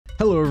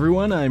Hello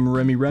everyone, I'm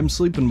Remy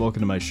Remsleep and welcome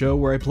to my show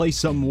where I play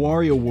some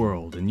Wario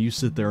World and you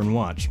sit there and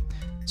watch.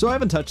 So I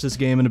haven't touched this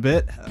game in a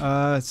bit,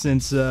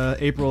 since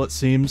April it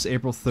seems,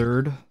 April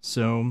 3rd,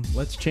 so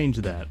let's change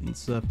that.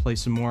 Let's play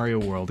some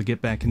Wario World to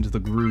get back into the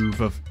groove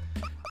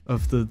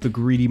of the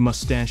greedy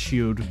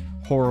mustachioed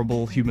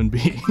horrible human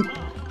being.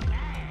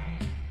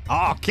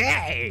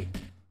 Okay!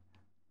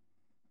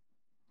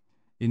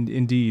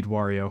 Indeed,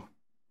 Wario.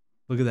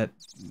 Look at that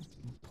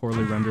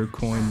poorly rendered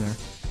coin there.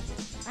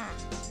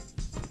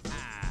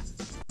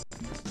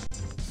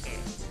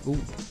 Ooh.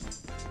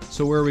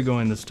 So where are we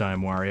going this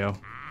time, Wario?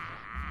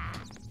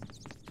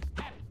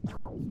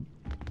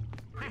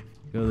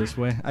 Go this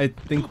way. I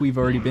think we've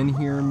already been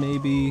here,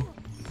 maybe.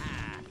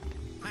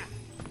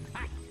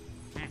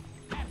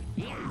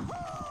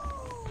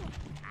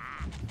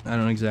 I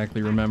don't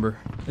exactly remember.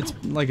 It's,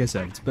 like I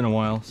said, it's been a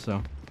while,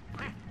 so.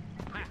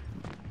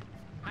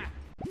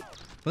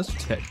 Let's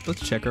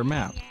check our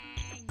map.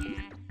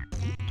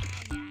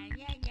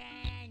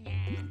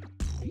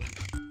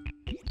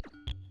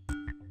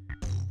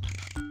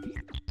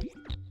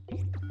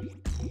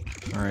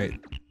 Alright.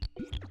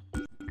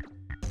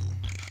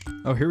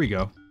 Oh, here we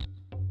go.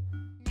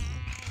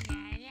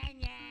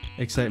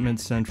 Excitement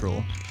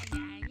Central.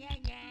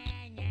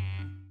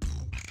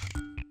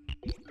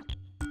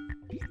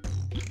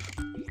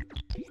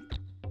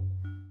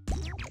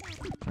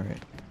 Alright.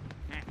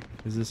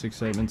 Is this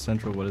Excitement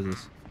Central? What is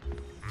this?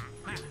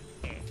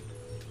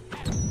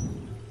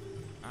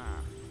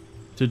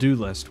 To-do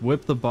list.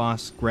 Whip the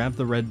boss, grab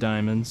the red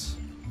diamonds.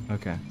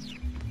 Okay.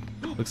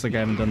 Looks like I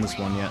haven't done this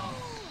one yet.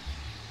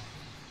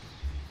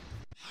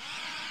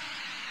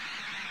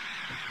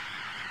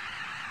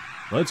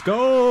 Let's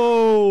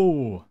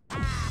go!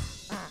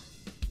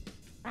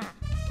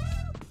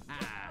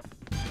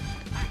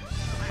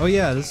 Oh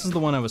yeah, this is the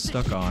one I was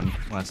stuck on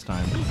last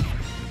time.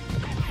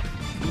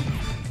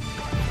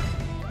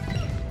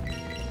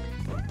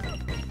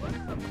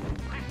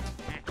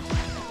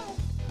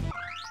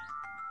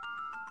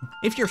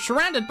 If you're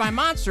surrounded by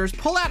monsters,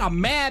 pull out a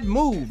mad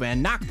move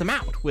and knock them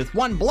out with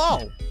one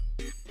blow.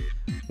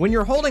 When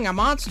you're holding a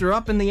monster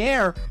up in the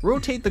air,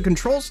 rotate the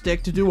control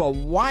stick to do a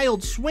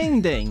wild swing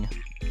ding.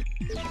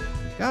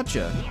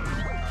 Gotcha.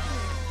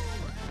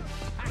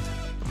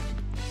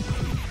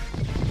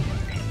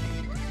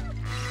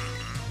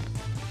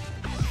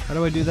 How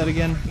do I do that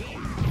again?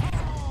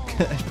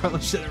 I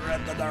probably should have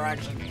read the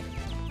direction.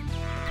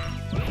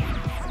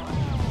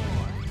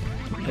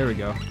 There we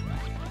go.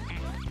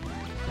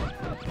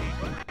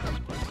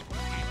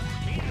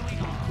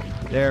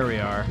 There we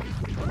are.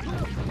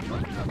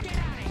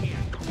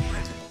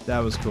 That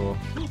was cool.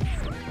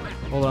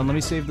 Hold on, let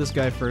me save this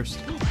guy first.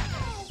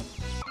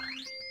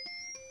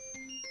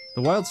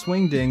 The Wild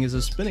Swing Ding is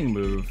a spinning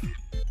move,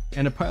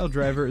 and a pile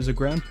driver is a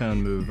ground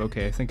pound move.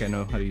 Okay, I think I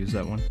know how to use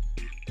that one.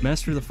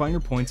 Master the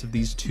finer points of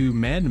these two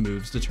mad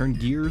moves to turn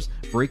gears,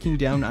 breaking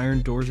down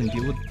iron doors and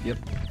deal with... Yep,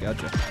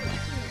 gotcha.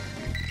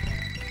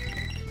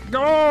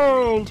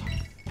 Gold!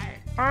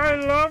 I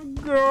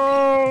love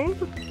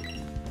gold!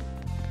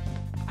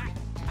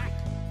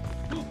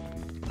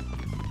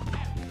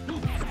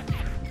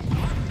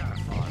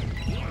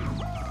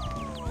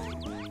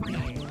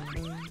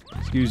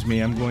 Excuse me,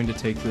 I'm going to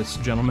take this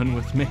gentleman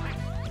with me.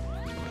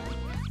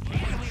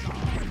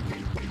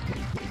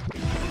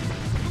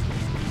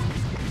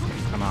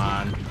 Come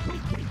on.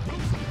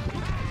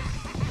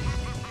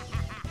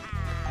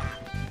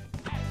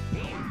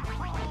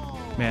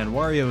 Man,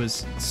 Wario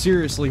is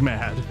seriously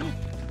mad.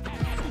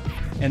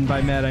 And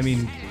by mad, I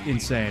mean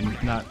insane,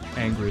 not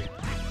angry.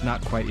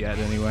 Not quite yet,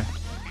 anyway.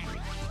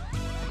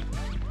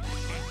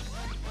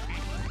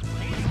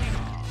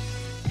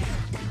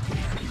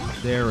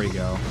 There we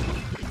go.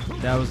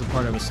 That was the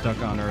part I was stuck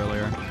on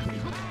earlier.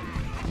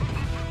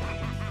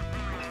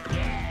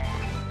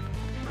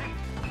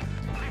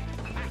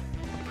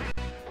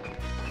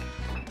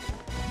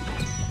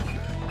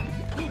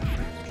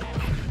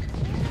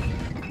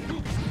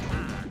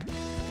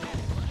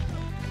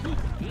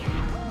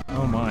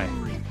 Oh my.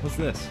 What's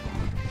this?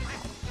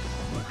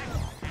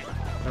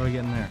 How do I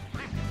get in there?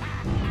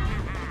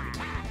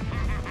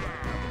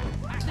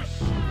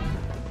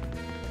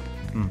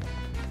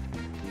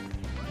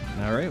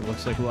 Alright,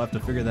 looks like we'll have to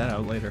figure that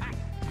out later.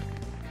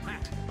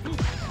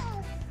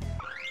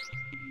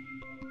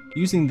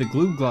 Using the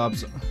glue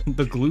globs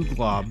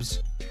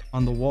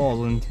on the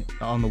wall and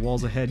on the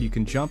walls ahead, you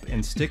can jump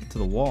and stick to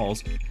the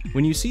walls.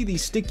 When you see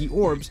these sticky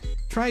orbs,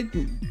 try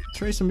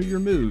some of your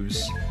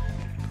moves.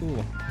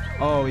 Cool.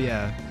 Oh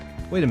yeah.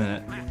 Wait a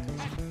minute.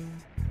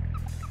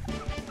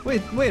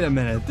 Wait a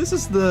minute. This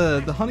is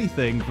the honey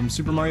thing from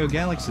Super Mario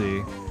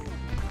Galaxy.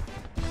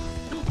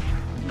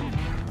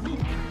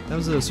 That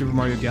was a Super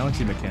Mario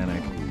Galaxy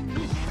mechanic.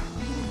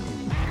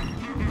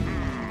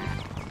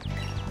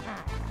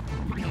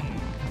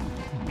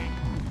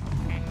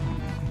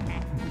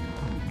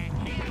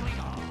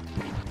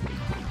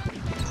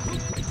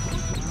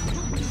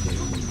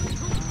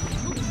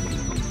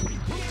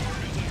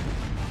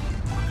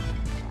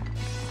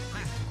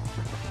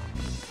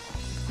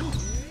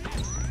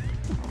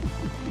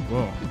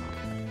 Whoa.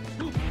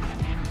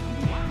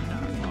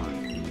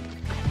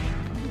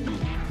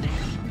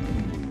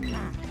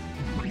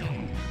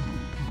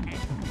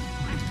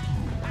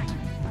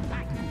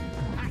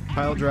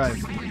 Pile drive.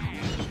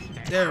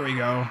 There we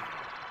go.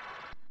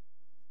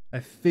 I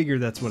figured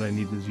that's what I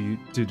needed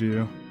to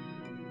do.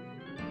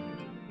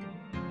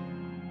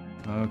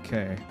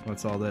 Okay,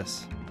 what's all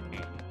this?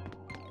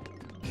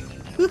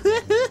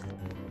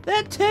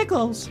 That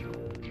tickles.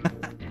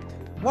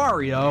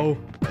 Wario,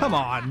 come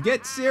on,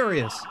 get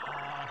serious.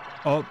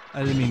 Oh,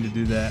 I didn't mean to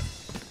do that.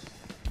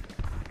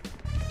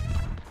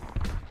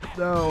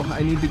 No,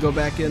 I need to go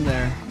back in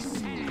there.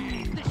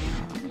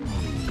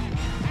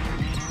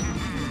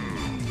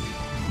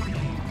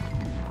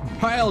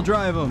 Pile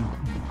drive him.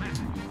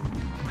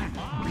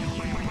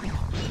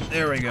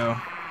 There we go.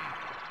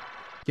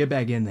 Get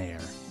back in there.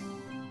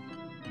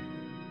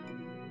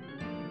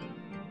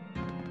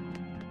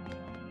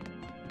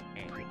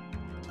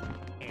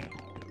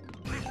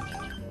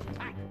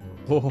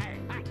 Whoa.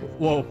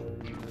 Whoa.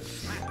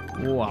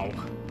 Wow.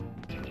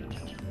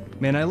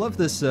 Man, I love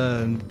this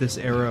this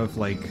era of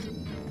like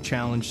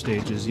challenge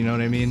stages, you know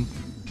what I mean?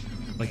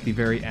 Like the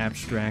very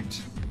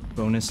abstract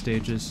bonus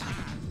stages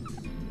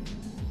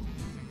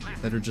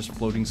that are just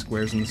floating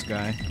squares in the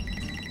sky.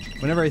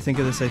 Whenever I think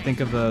of this, I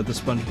think of the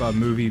SpongeBob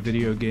movie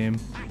video game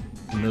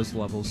and those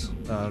levels.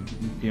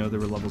 You know, there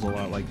were levels a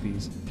lot like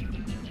these.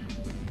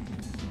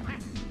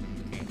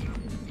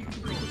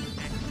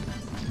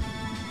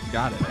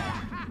 Got it.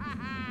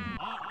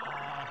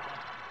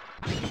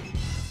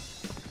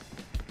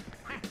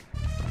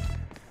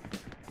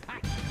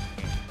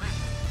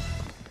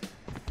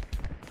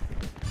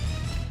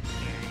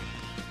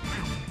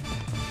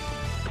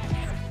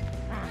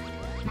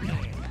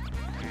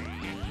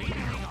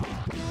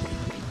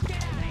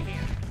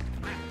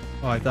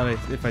 Oh, I thought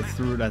if I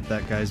threw it at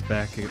that guy's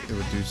back, it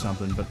would do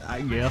something, but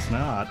I guess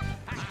not.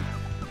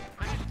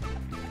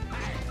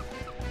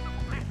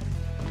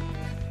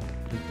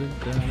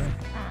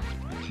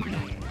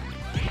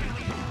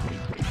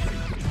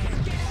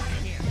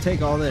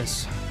 Take all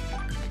this.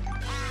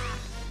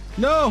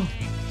 No!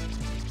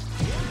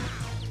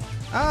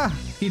 Ah!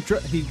 He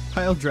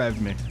pile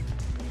drived me.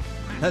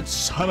 That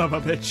son of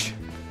a bitch.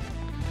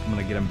 I'm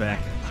gonna get him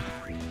back.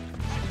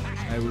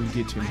 I will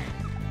get him.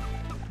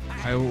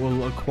 I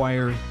will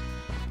acquire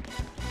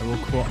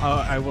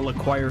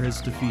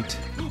his defeat.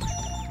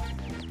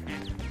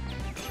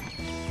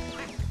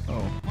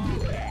 Oh.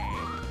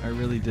 I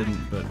really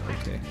didn't, but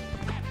okay.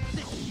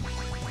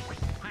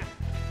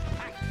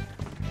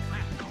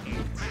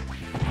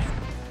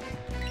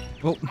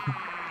 Oh,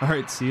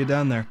 alright, see you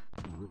down there.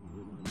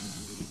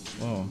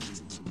 Whoa.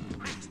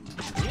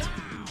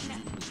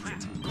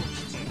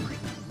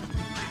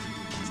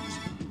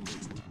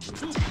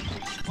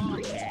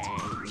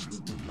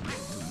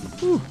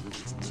 Whew.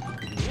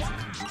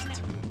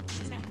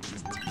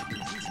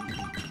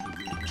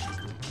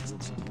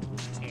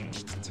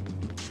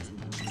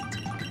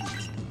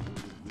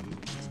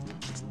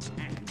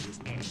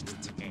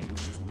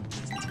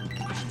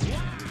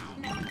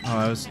 Oh,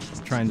 I was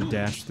trying to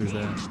dash through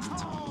that.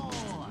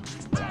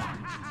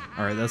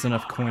 Alright, that's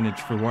enough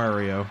coinage for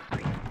Wario.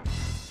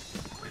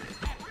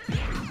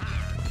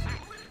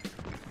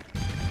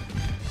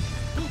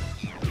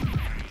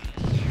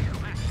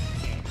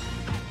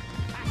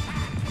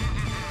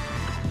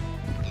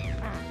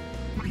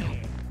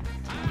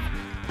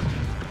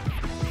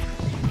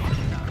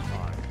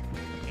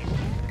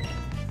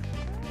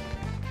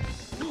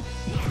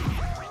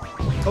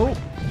 Oh,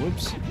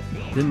 whoops.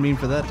 Didn't mean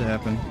for that to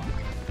happen.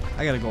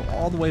 I gotta go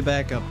all the way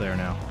back up there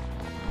now.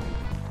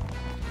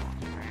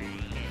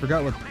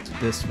 Forgot what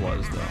this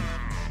was, though.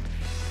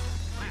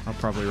 I'll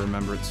probably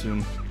remember it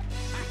soon.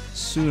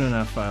 Soon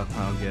enough,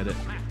 I'll get it.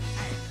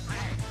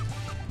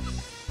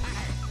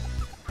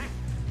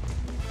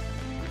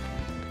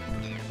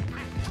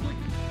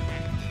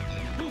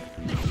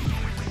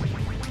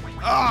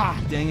 Ah,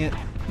 dang it.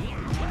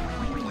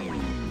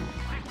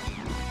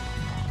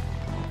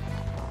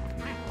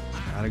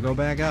 Gotta go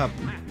back up.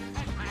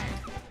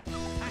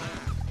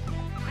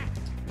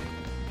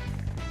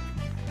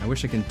 I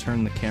wish I could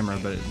turn the camera,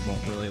 but it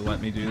won't really let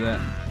me do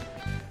that.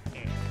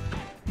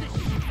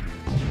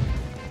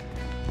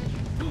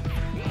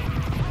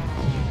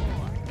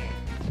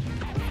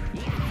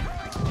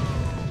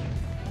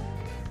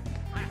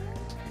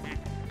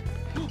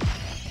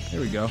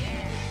 There we go.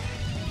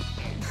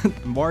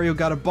 Wario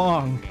got a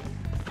bong.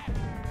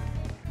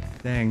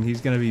 Dang,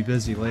 he's gonna be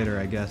busy later,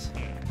 I guess.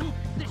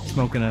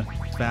 Smoking a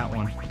fat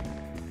one.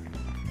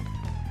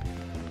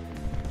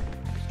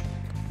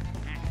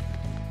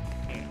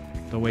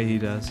 The way he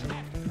does.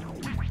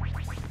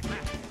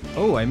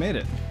 Oh, I made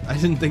it. I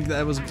didn't think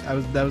that was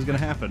gonna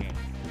happen.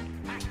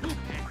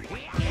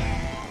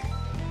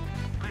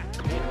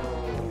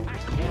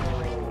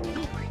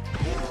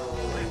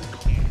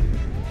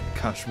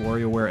 Gosh,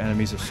 WarioWare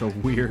enemies are so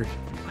weird.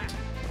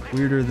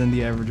 Weirder than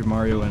the average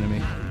Mario enemy.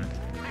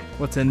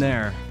 What's in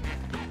there?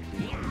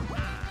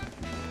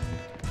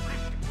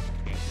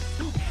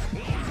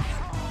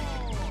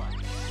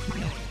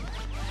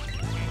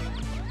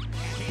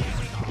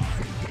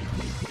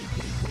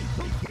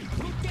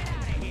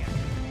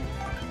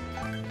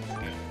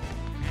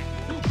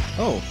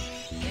 Oh,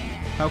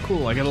 how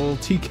cool, I got a little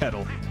tea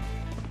kettle.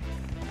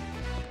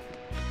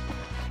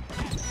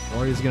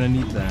 Wario's gonna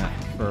need that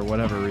for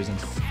whatever reason.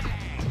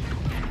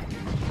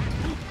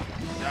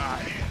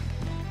 Die.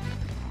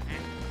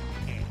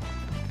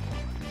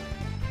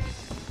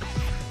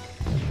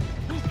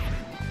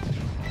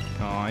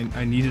 Oh,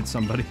 I needed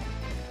somebody.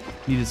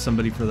 Needed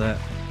somebody for that.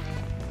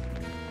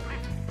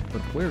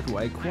 But where do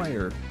I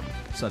acquire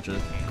such a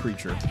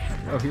creature?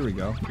 Oh, here we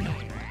go.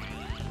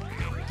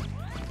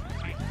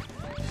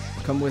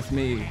 Come with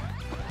me.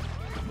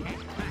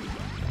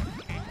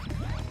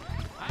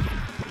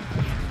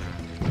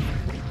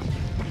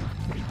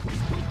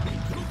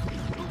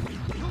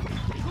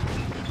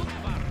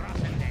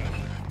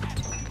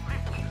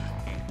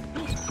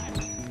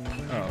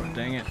 Oh,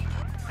 dang it.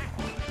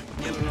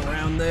 Get him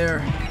around there.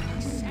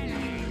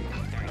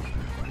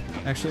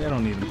 Actually, I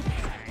don't need him.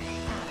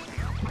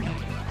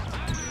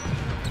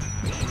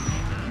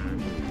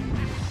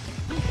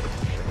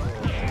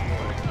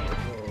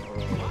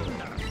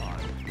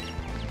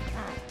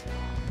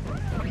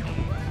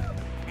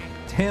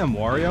 Damn,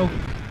 Wario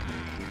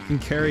can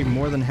carry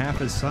more than half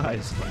his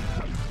size.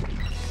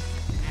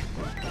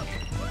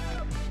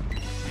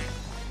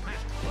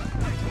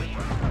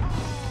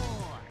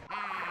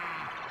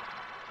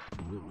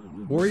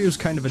 Wario's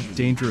kind of a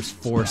dangerous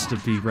force to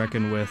be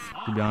reckoned with,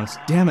 to be honest.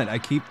 Damn it, I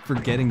keep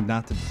forgetting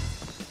not to...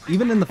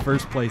 Even in the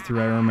first playthrough,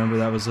 I remember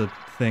that was a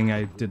thing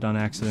I did on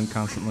accident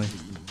constantly.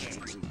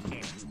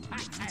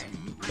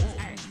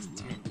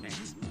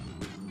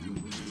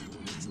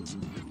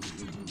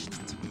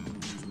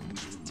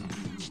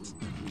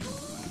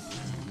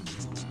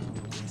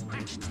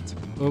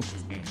 Oh,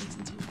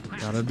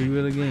 gotta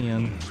do it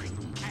again.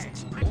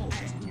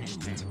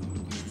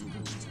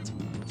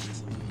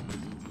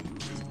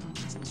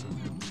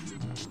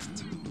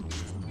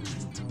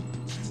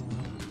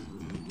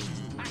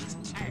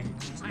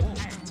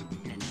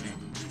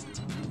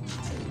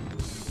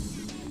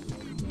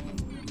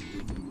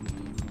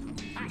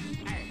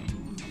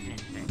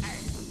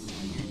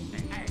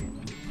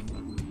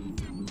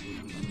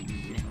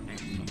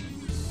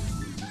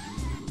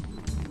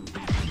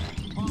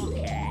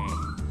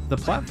 The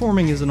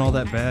platforming isn't all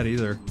that bad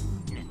either.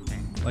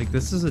 Like,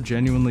 this is a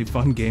genuinely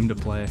fun game to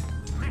play,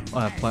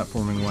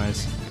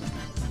 platforming-wise.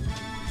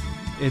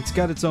 It's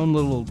got its own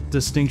little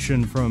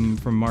distinction from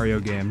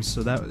Mario games,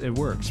 so that it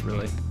works,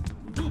 really.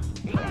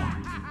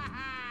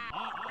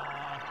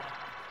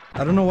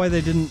 I don't know why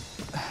they didn't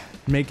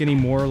make any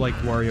more, like,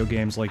 Wario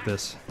games like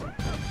this.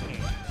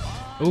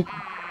 Oh.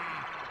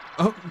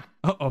 Oh.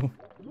 Uh-oh.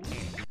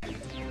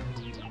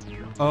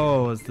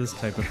 Oh, it's this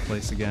type of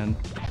place again.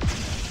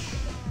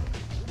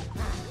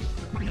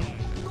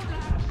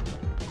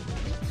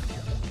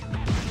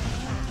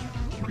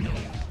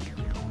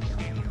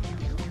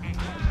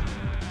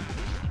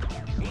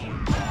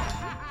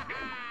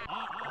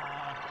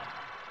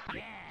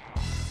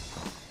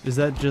 Is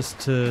that just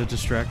to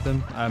distract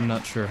them? I'm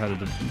not sure how to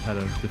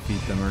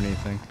defeat them or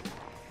anything.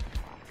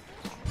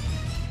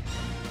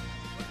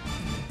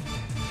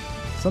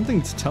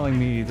 Something's telling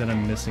me that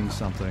I'm missing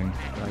something.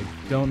 I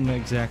don't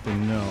exactly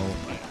know.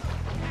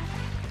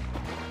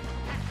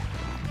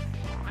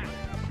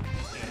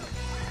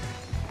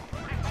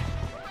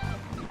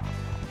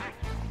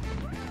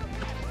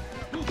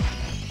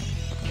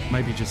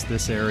 Might be just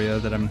this area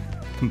that I'm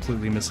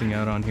completely missing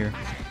out on here.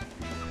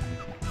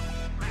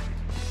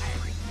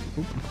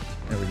 Oop,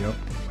 there we go.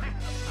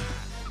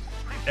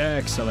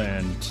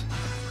 Excellent.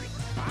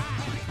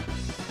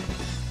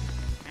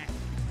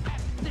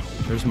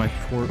 There's my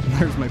poor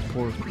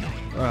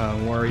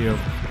Wario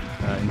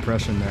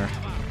impression there.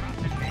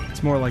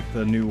 It's more like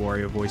the new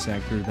Wario voice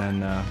actor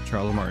than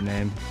Charles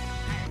Martinet.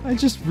 I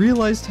just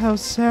realized how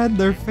sad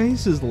their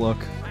faces look.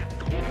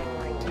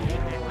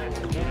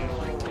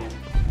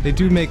 They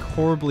do make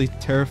horribly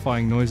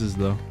terrifying noises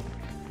though.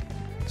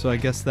 So I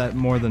guess that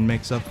more than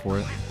makes up for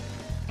it.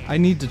 I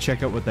need to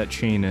check out what that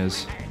chain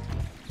is.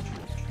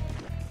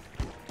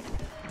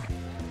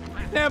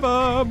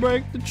 Never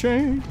break the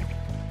chain.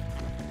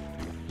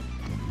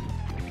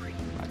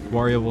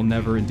 Wario will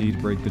never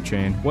indeed break the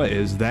chain. What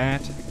is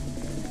that?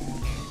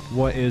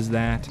 What is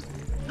that?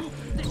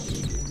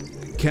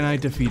 Can I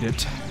defeat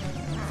it?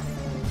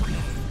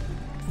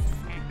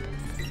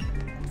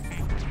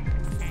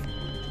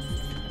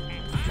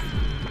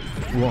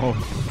 Whoa.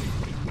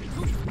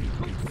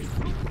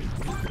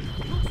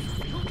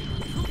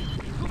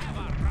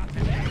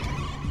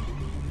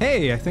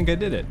 Hey, I think I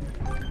did it.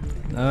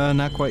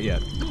 Not quite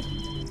yet.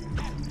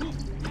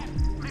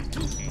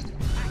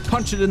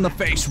 Punch it in the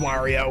face,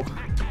 Wario!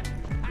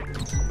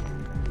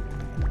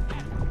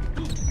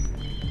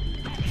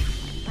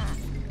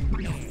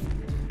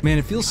 Man,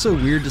 it feels so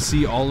weird to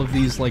see all of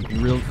these, like,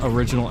 real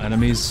original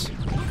enemies,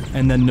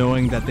 and then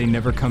knowing that they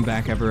never come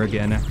back ever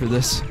again after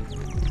this.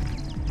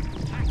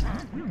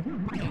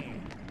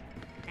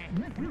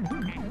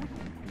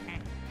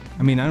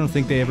 I mean, I don't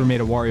think they ever made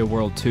a Wario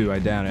World 2, I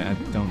doubt it. I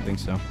don't think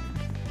so.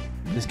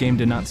 This game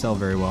did not sell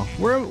very well.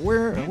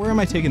 Where am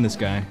I taking this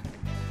guy?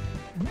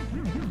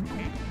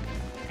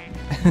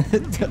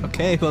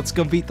 Okay, let's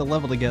go beat the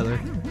level together.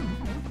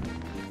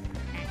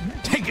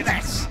 Take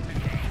this!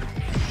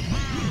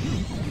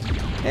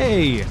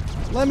 Hey,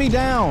 let me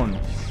down.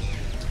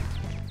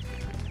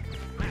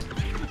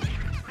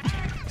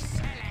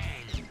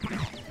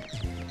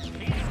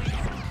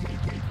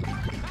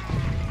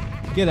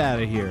 Get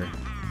out of here.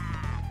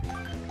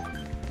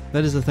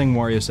 That is the thing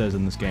Wario says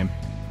in this game.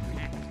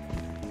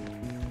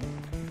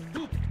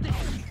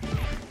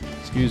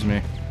 Excuse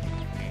me.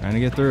 Trying to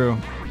get through.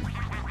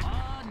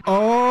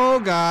 Oh,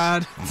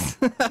 God.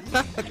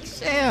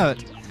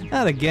 Shit.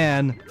 Not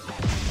again.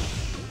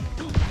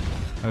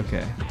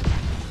 Okay.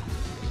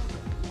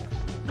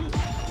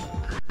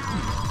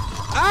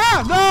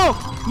 Ah,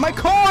 no! My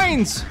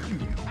coins!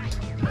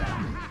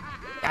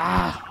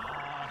 Ah.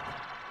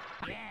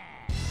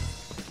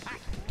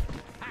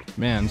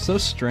 Man, so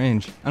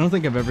strange. I don't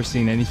think I've ever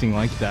seen anything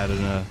like that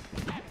in a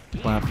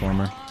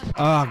platformer.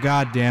 Oh,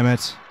 God damn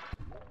it.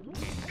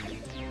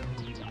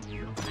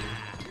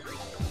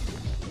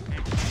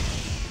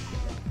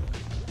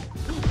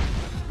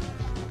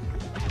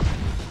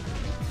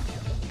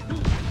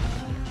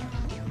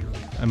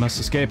 I must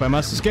escape, I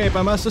must escape,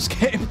 I must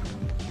escape!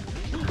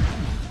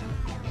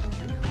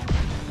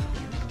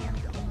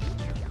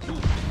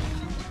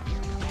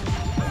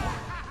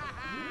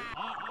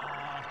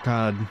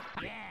 God.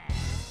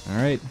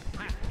 Alright.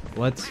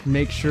 Let's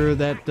make sure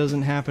that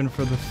doesn't happen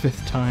for the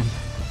 5th time.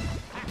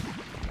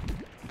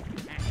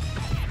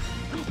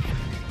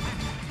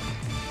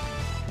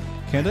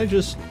 Can't I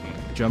just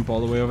jump all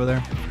the way over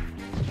there?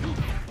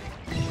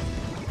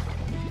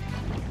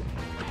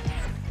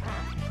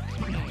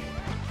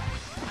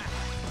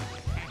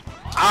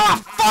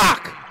 Ah,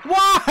 fuck!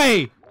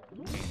 Why?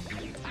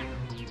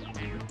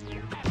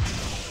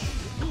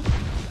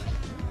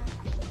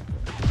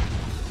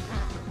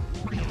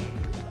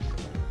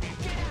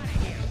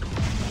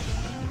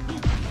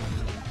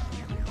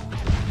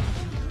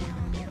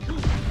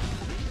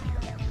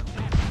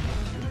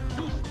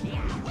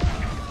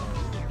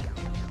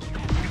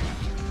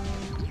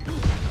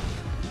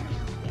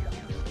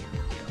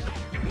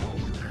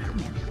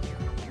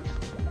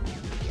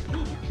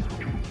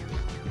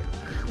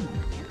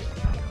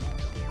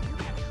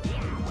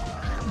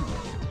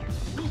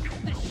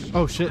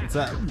 Oh shit, it's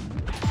that.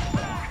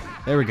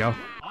 There we go.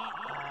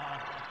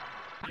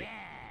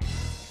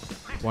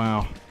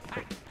 Wow.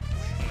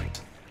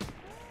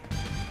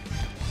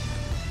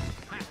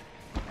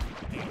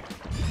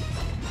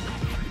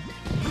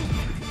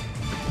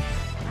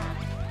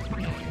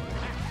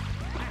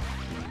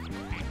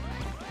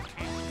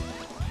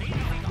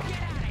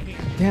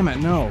 Damn it,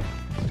 no.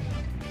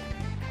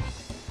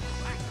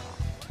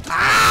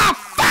 Ah,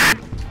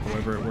 fuck!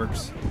 However it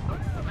works.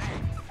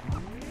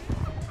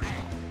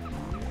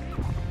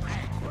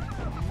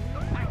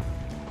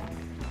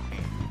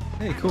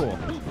 Hey, cool.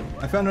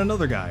 I found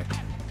another guy.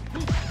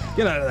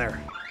 Get out of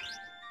there.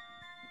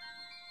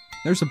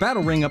 There's a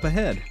battle ring up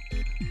ahead.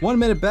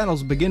 1-minute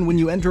battles begin when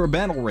you enter a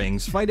battle ring.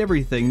 Fight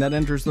everything that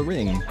enters the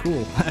ring.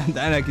 Cool.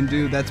 That I can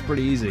do. That's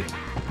pretty easy.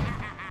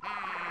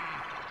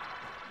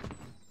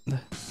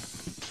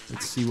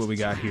 Let's see what we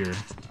got here.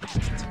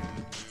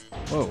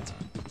 Whoa.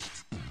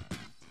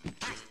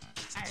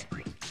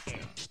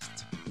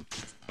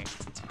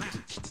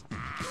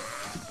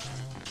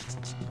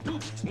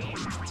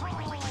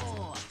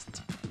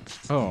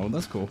 Oh,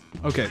 that's cool.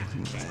 Okay,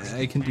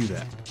 I can do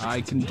that. I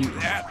can do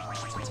that.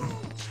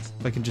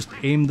 If I can just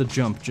aim the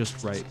jump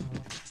just right.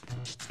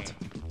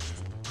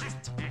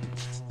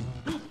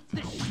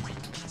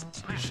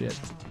 Shit.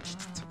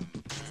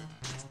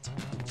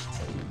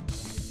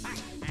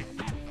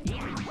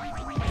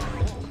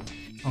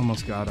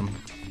 Almost got him.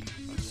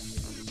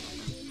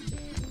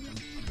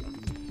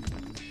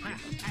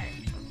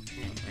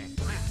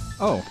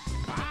 Oh,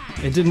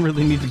 it didn't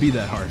really need to be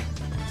that hard.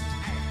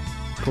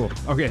 Cool.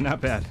 Okay,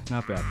 not bad.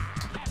 Not bad.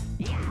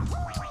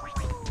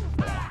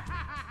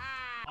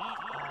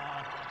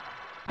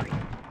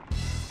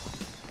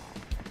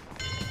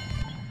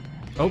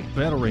 Oh,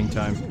 battle ring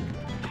time.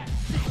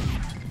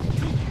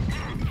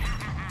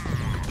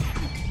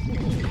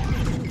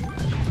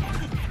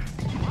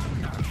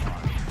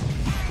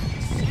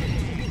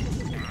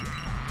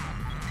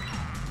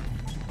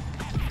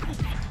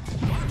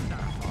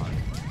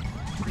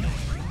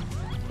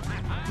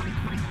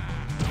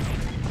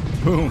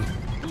 Boom.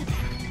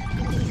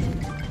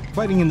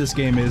 Fighting in this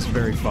game is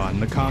very fun.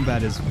 The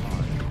combat is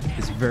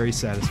very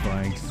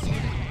satisfying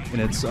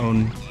in its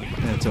own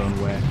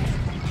way.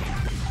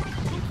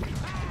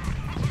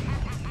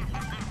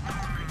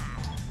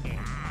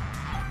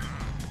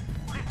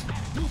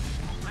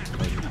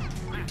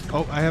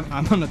 Oh,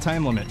 I'm on a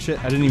time limit.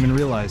 Shit, I didn't even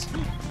realize.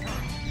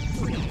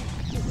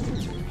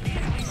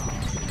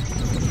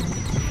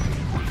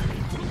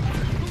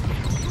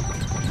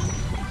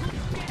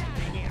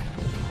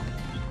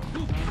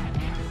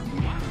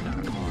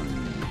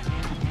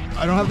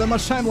 I don't have that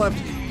much time left.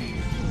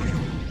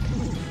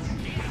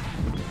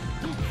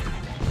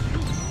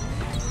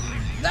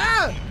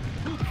 Ah!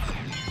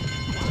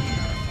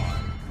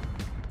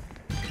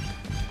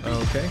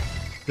 Okay.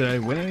 Did I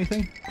win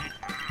anything?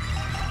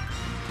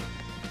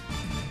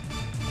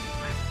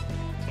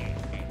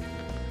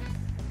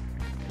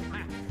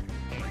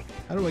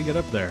 How do I get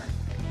up there?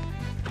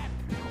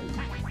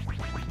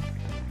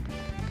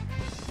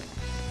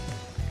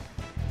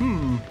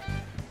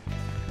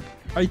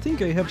 I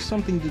think I have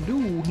something to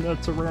do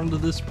that's around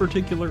this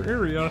particular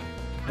area.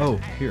 Oh,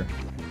 here.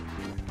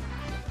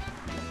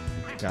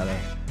 Gotta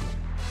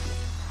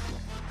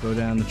go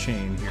down the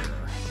chain here.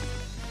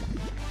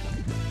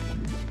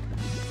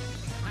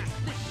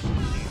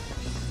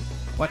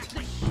 What?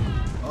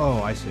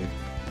 Oh, I see.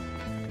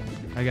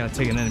 I gotta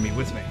take an enemy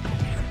with me.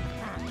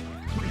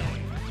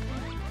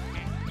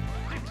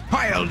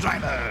 Pile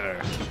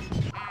driver!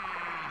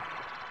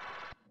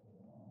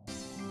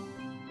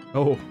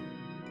 Oh.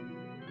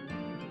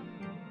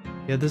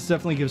 Yeah, this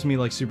definitely gives me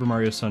like Super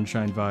Mario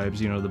Sunshine vibes,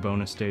 you know, the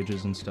bonus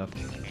stages and stuff.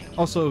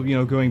 Also, you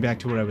know, going back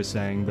to what I was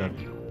saying, the,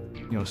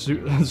 you know,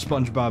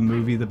 SpongeBob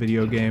movie, the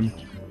video game.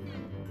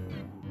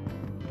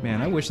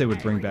 Man, I wish they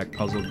would bring back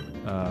puzzle,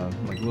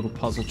 like little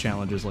puzzle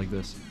challenges like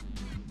this.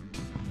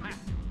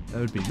 That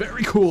would be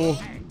very cool.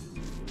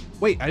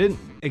 Wait, I didn't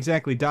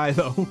exactly die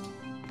though.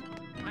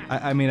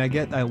 I mean,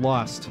 I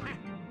lost,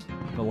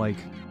 but like,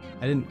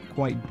 I didn't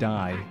quite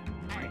die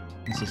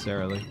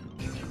necessarily.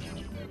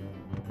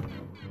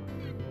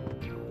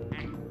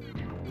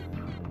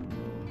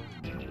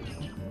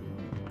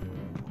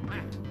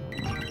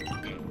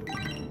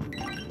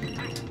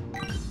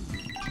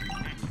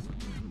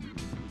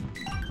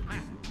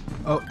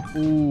 Oh,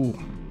 ooh.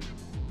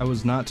 I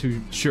was not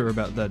too sure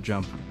about that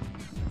jump.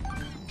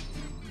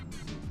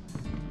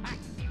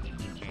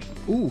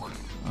 Ooh,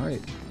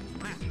 alright.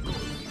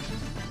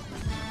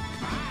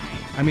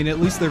 I mean, at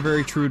least they're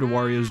very true to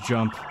Wario's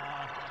jump.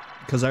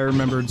 Because I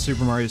remembered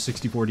Super Mario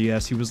 64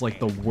 DS, he was like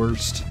the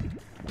worst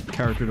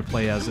character to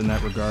play as in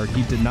that regard.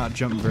 He did not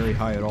jump very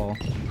high at all.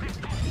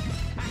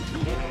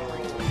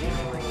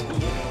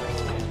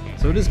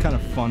 So it is kind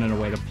of fun in a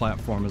way to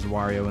platform as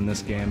Wario in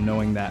this game,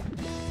 knowing that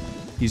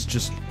he's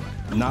just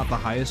not the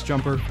highest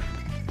jumper,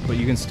 but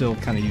you can still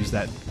kind of use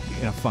that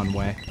in a fun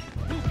way.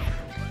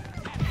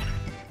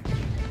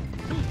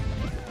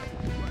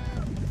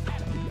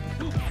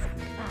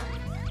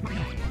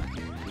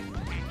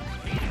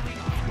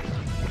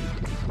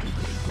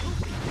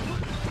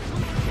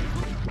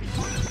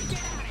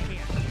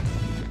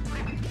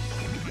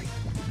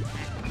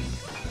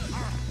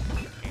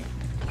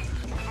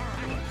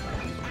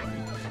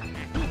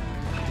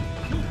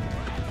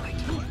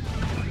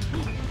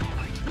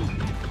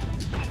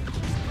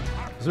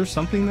 Is there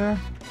something there?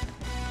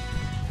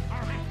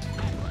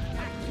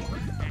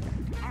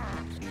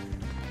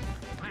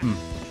 I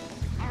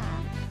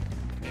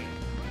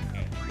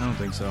don't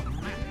think so.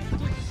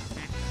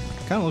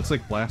 Kinda looks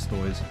like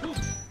Blastoise.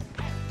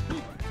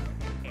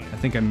 I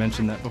think I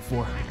mentioned that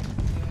before.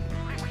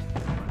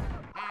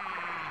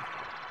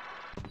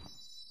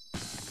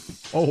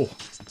 Oh!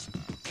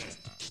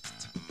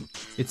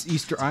 It's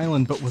Easter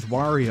Island, but with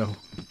Wario.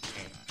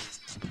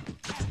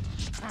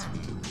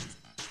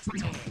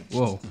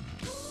 Whoa.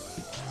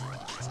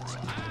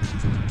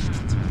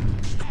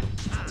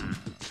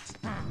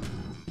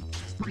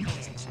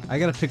 I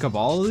gotta pick up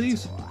all of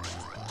these?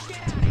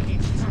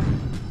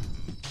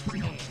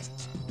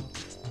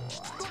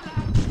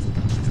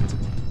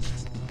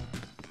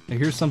 I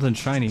hear something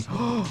shiny.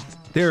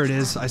 There it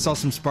is. I saw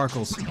some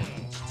sparkles.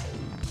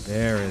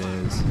 There it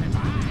is.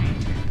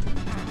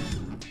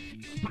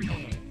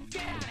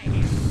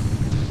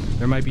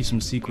 There might be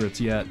some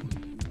secrets yet.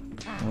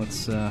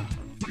 Let's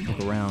look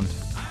around.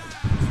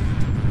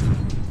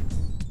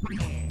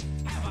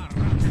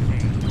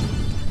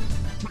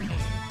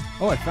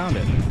 Oh, I found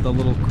it. The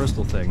little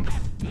crystal thing.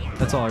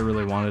 That's all I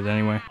really wanted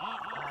anyway.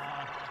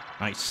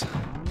 Nice.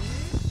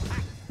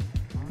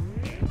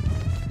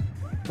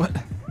 What?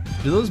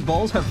 Do those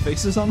balls have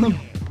faces on them?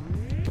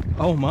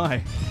 Oh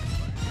my.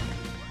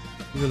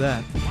 Look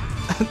at that.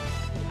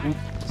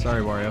 Oops.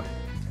 Sorry, Wario.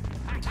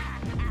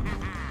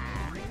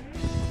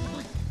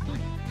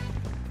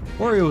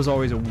 Wario was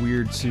always a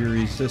weird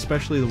series,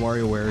 especially the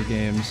WarioWare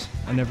games.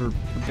 I never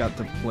got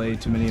to play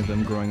too many of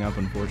them growing up,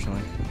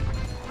 unfortunately.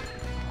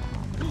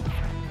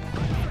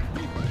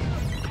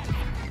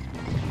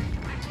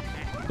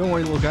 Don't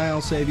worry, little guy,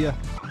 I'll save you.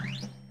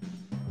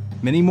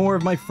 Many more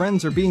of my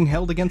friends are being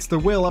held against their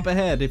will up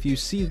ahead. If you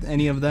see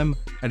any of them,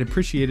 I'd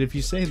appreciate it if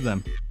you save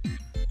them.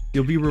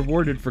 You'll be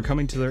rewarded for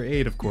coming to their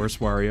aid, of course,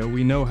 Wario.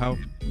 We know how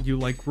you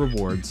like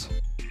rewards.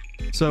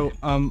 So,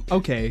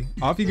 okay,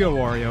 off you go,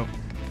 Wario.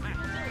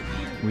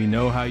 We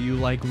know how you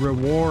like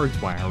rewards,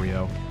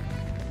 Wario.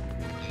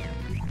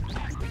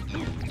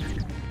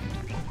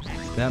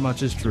 That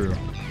much is true.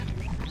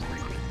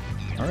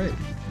 Alright.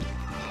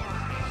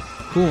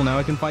 Cool, now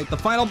I can fight the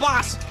final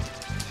boss!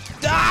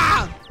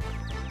 Ah!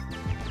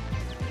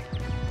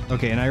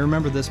 Okay, and I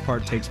remember this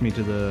part takes me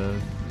to the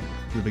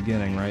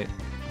beginning, right?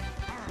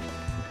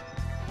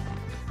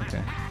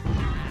 Okay.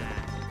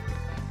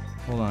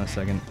 Hold on a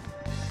second.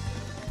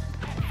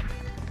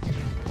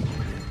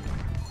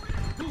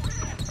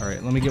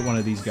 Alright, let me get one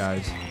of these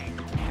guys.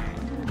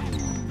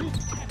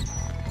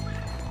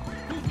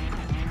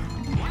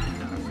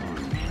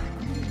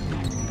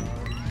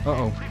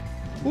 Uh-oh.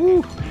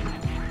 Woo!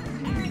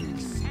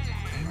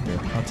 Here,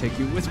 I'll take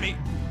you with me.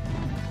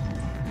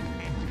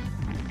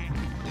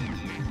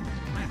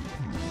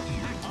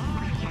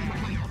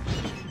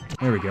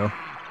 There we go.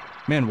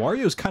 Man,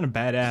 Wario's kind of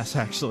badass,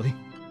 actually.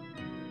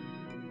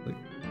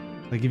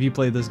 Like, if you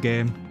play this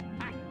game,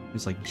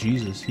 it's like,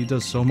 Jesus, he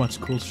does so much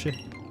cool shit.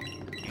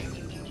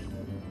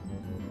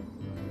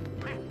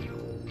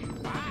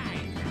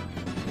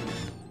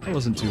 That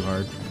wasn't too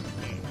hard.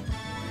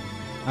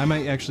 I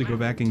might actually go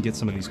back and get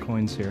some of these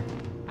coins here.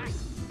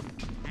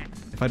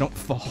 If I don't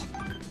fall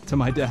to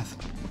my death,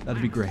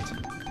 that'd be great.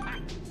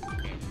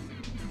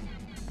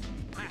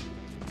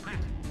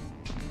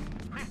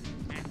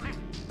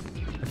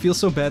 I feel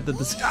so bad that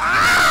this...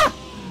 Ah!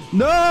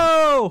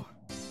 No!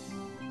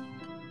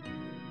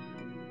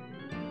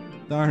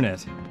 Darn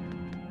it.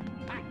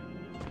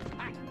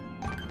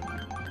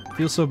 I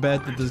feel so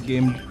bad that this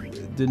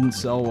game didn't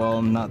sell well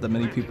and not that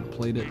many people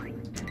played it.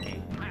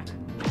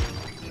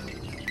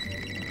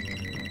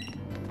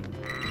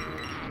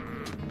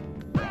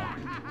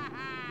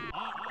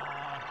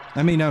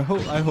 I mean, I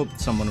hope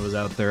someone was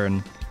out there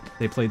and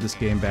they played this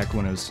game back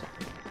when it was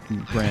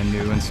brand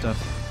new and stuff.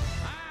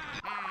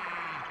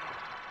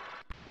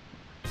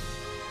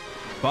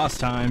 Boss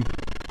time.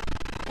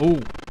 Oh.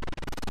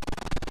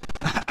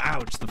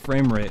 Ouch, the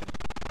frame rate.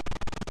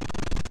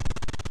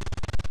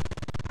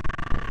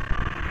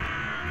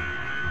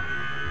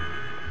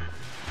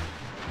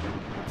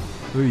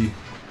 Ooh,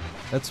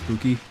 that's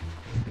spooky.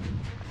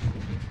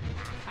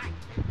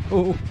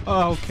 Oh,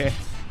 okay.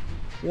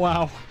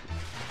 Wow.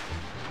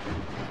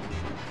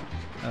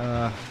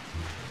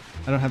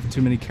 I don't have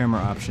too many camera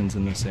options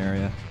in this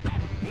area.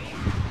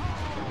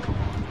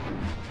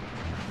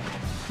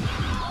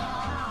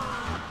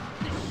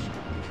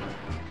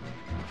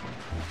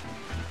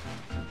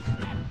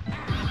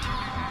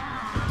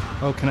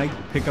 Oh, can I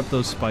pick up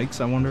those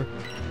spikes, I wonder?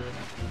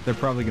 They're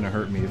probably gonna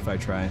hurt me if I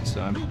try,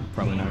 so I'm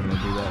probably not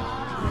gonna do that.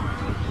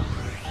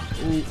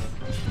 Ooh.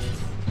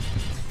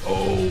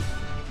 Oh!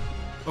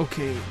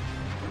 Okay.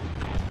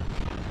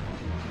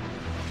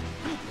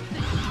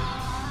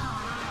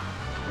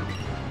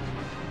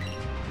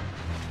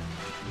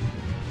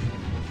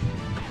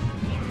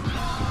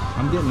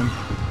 I'm getting him.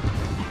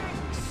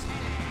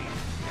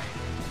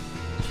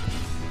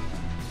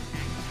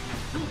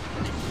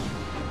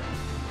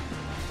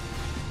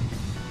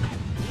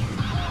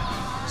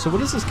 So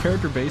what is this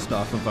character based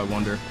off of, I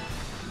wonder?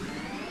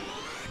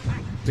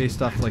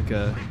 Based off like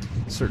a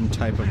certain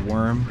type of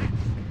worm?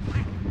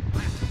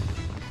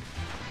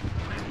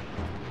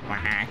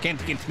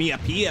 Can't get me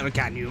up here,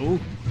 can you?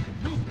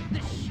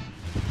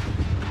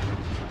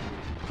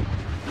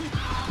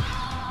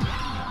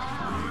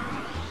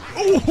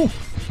 Oh!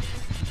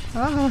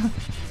 Ah!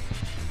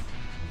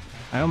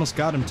 I almost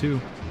got him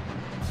too.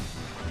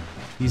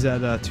 He's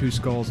at 2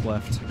 skulls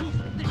left.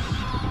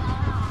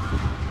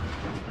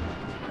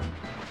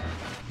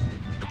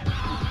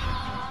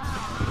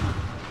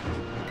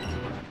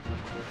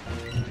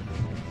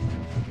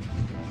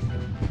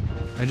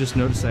 I just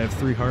noticed I have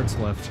 3 hearts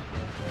left.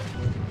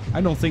 I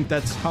don't think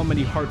that's how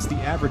many hearts the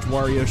average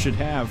Wario should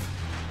have,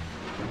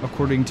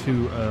 according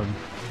to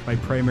my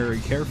primary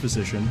care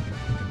physician.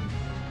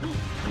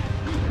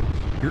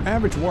 Your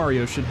average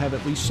Wario should have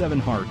at least 7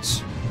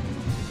 hearts.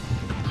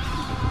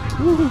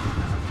 Woo.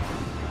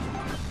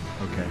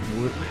 Okay.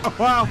 Oh,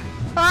 wow!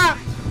 Ah!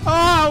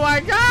 Oh my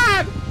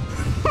god!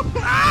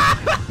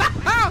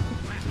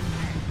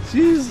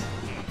 Jeez.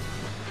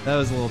 That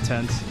was a little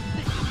tense.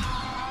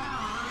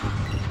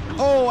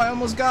 Oh, I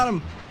almost got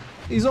him!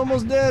 He's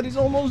almost dead! He's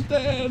almost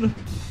dead!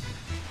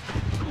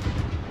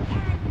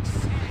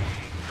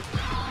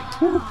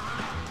 Whew.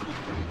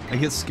 I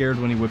get scared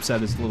when he whips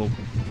out his little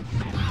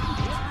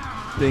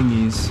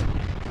thingies.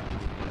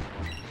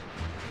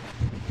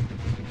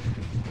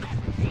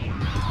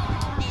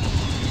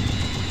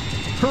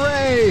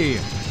 Hooray!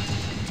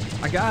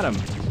 I got him!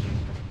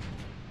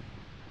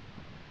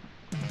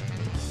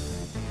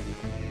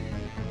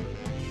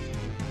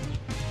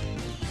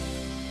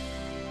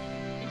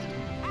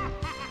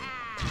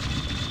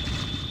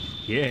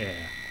 Yeah.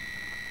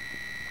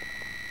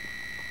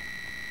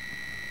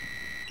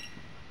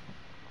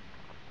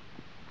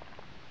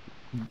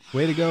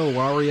 Way to go,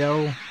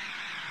 Wario.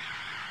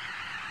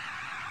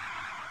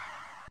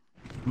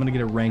 I'm gonna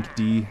get a rank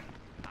D,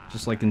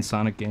 just like in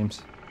Sonic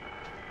games.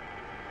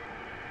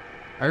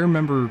 I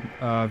remember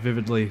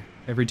vividly,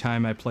 every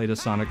time I played a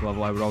Sonic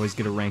level, I would always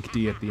get a rank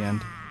D at the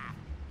end.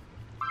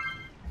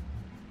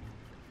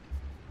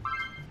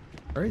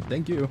 Alright,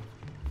 thank you.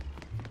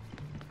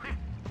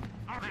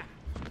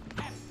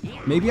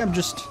 Maybe I'm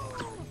just...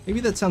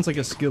 Maybe that sounds like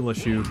a skill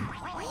issue.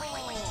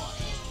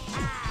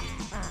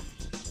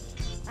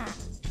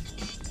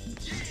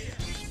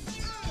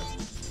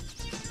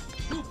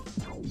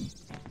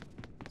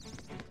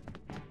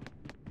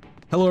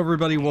 Hello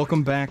everybody,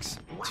 welcome back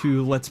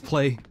to Let's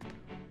Play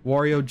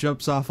Wario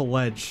Jumps Off a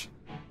Ledge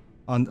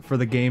for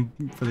the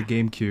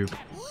GameCube.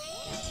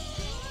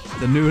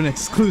 The new and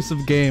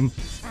exclusive game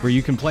where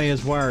you can play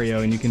as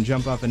Wario and you can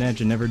jump off an edge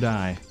and never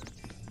die.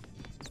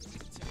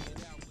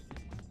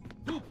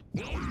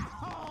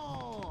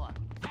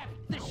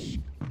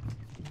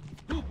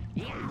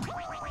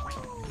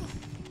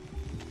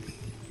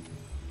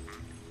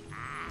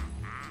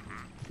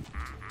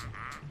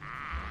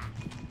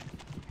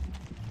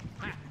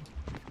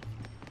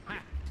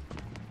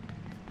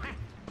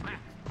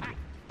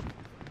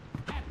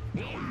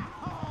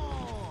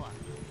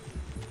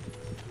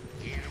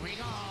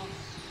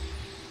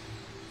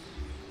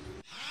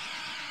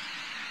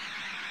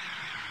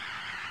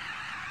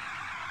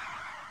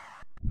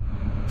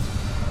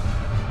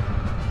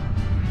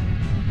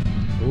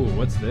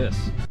 what's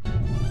this?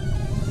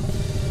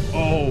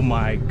 Oh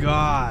my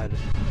god!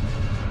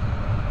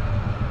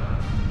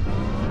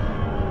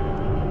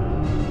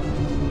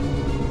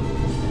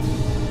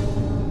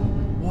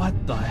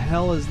 What the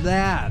hell is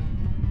that?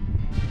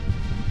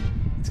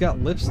 It's got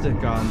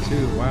lipstick on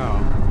too,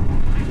 wow.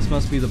 This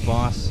must be the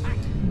boss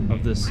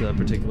of this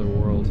particular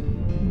world.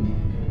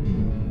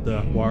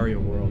 The Wario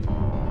World.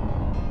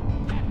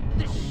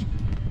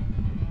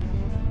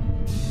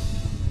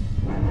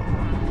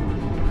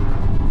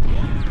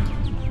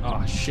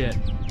 Oh shit.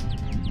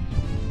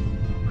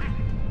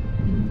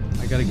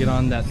 I gotta get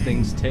on that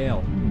thing's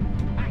tail.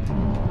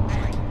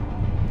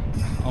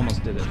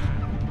 Almost did it.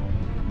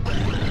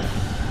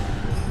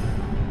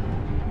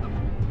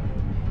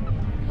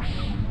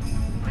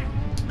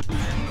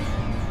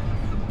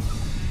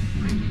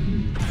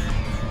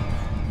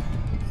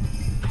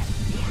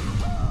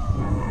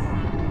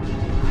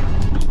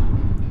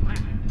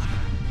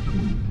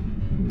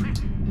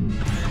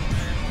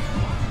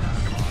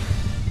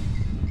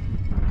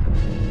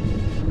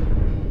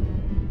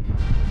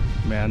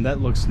 Man,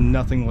 that looks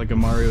nothing like a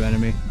Mario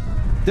enemy.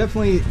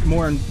 Definitely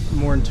more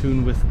in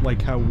tune with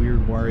like how weird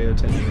Wario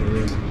technically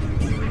is.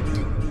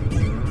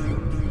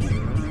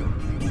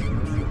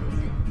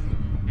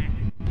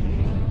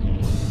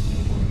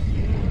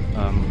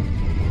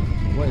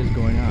 What is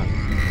going on?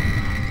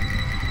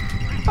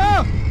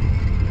 Oh!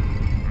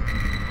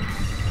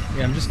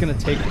 Yeah, I'm just gonna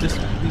take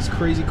these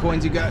crazy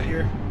coins you got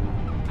here.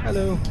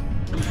 Hello.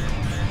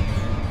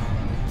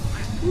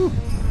 Woo.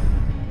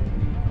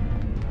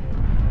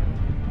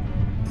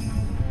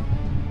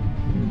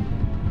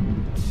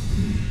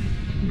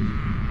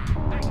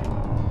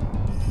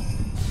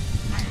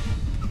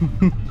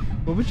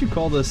 What would you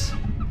call this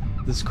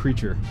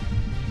creature?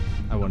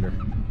 I wonder.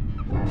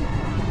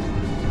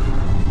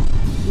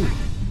 Ooh.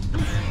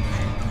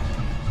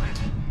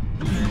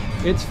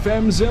 It's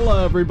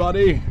Femzilla,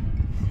 everybody!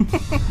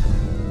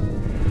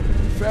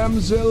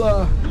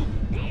 Femzilla!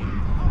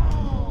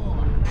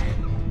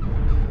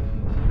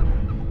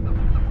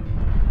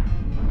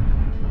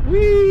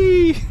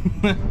 Whee!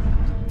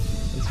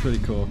 That's pretty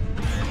cool.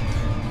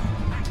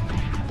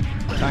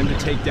 Time to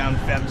take down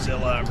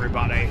Femzilla,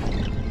 everybody!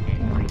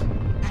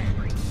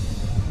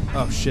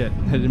 Oh shit,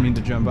 I didn't mean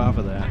to jump off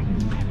of that.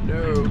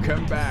 No,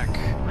 come back.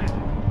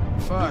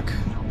 Fuck.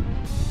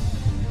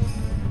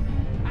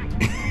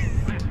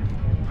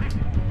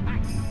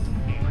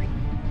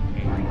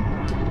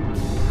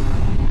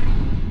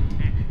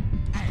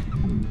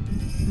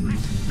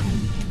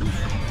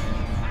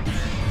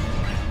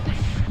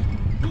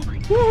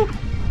 Woo!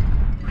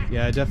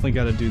 Yeah, I definitely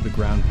gotta do the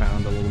ground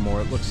pound a little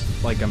more. It looks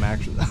like I'm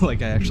actually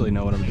like I actually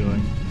know what I'm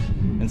doing.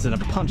 Instead of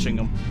punching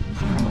him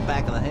on the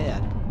back of the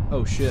head.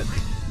 Oh shit.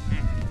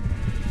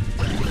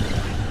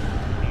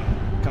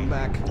 Come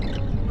back.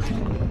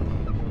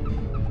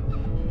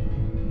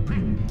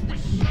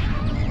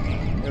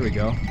 There we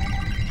go.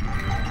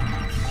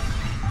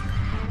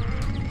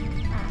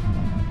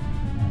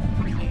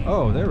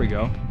 Oh, there we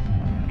go.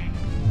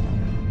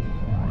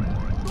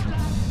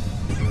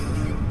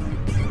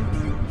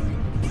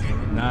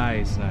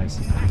 Nice, nice.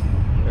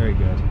 Very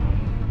good.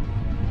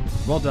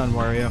 Well done,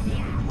 Wario.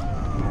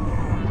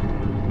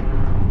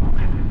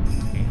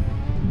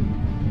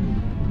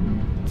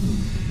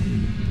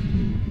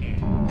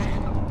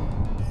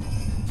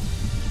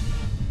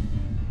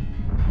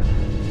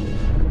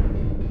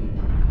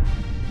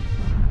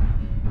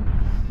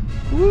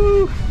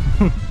 Woo!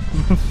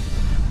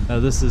 Now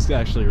this is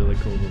actually really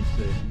cool to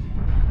see.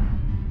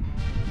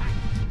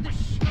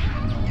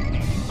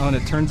 Oh, and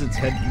it turns its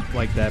head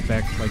like that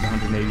back like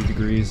 180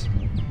 degrees.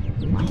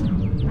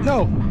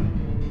 No!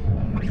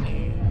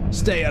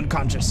 Stay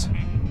unconscious.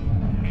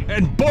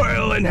 And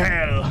boil in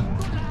hell!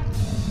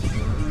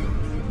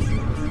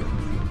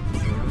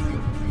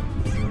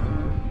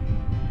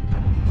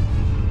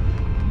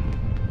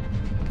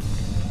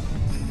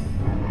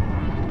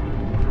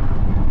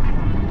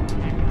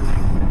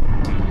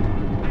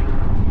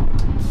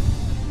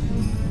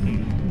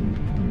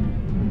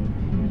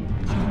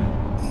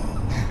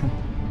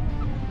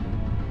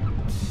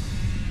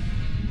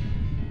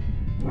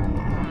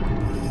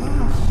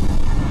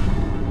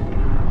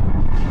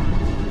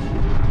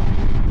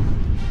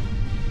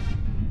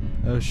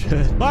 Oh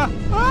shit. Ah!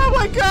 Oh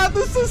my god,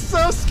 this is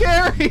so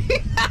scary!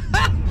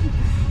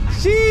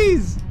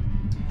 Jeez!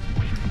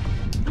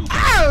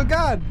 Oh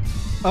god!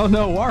 Oh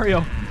no,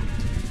 Wario!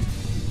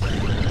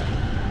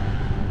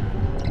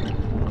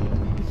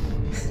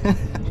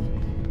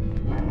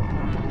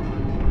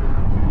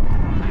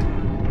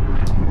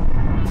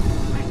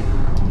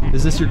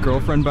 Is this your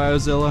girlfriend,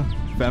 Biozilla?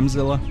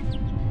 Femzilla?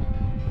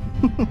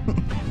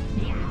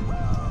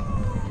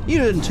 You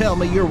didn't tell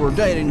me you were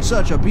dating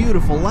such a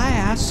beautiful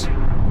lass.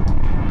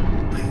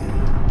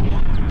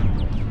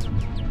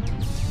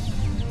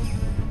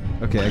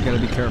 Okay, I gotta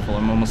be careful,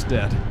 I'm almost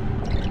dead.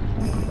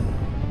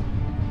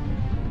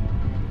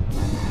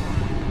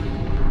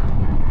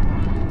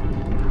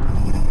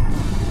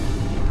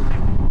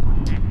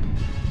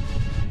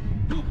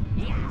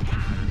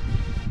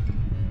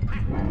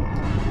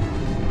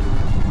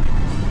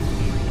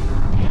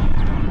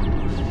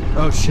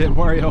 Oh shit,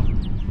 Wario.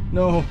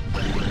 No.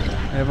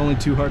 I have only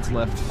 2 hearts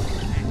left.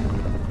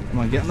 Come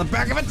on, get in the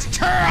back of its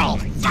tail!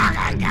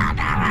 Fucking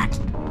goddamn it!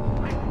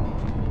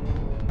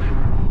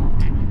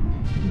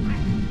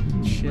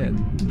 Shit.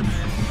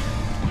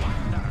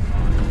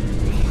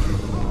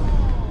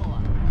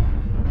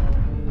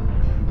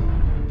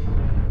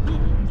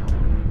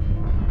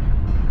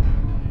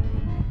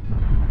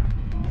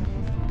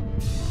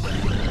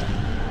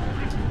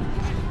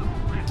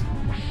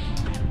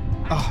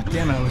 Oh,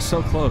 damn it, I was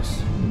so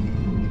close.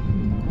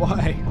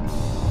 Why?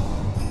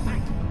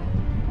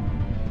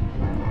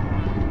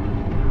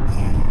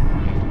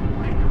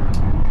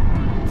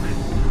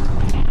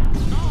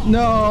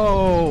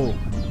 No!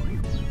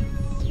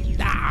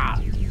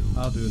 Ah!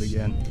 I'll do it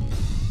again.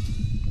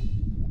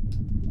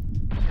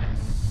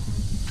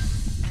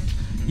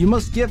 You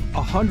must get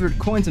 100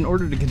 coins in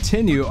order to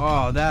continue.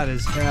 Oh, that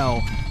is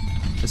hell.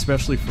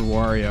 Especially for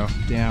Wario.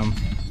 Damn.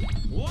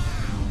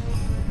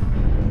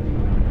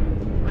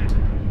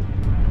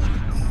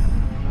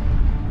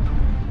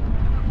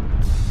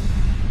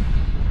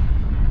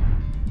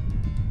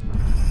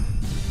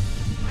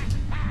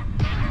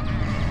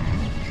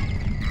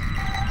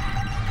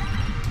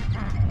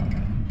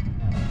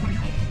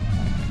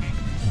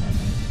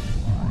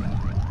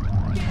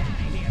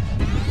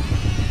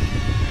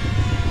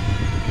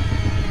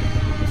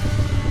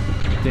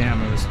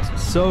 Damn, it was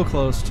so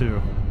close too.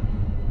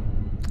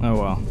 Oh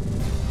well.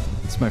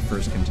 It's my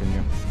first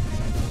continue.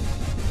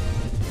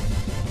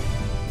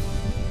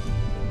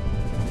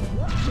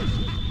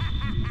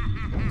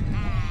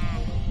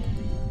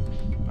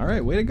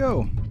 Alright, way to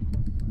go.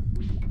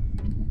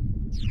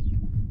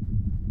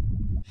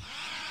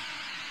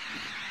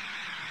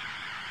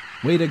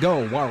 Way to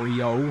go,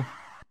 Wario.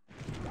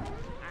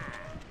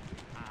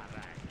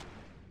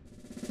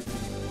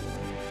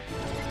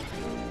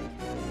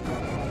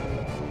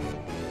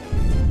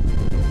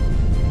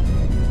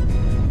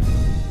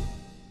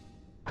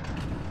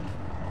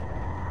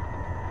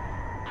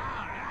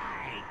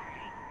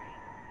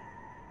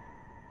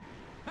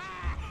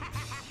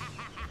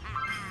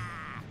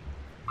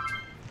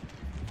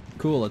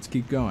 Cool, let's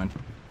keep going.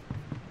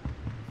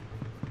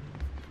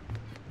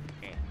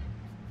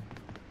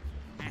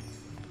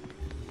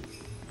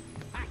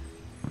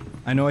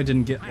 I know I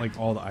didn't get like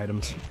all the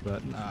items,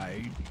 but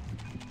I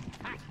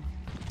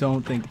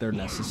don't think they're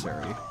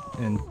necessary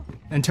and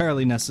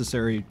entirely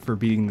necessary for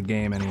beating the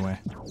game anyway.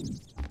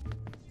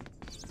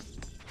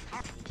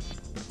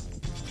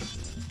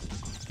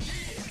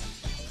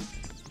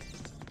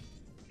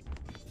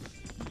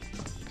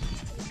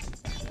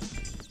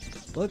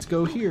 Let's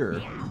go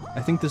here. I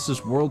think this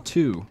is World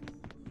 2.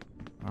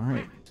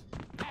 Alright.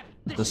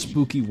 The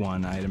spooky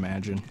one, I'd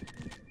imagine.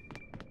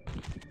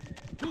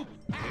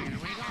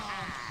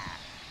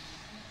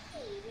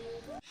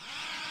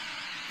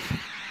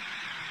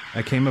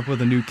 I came up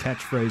with a new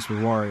catchphrase for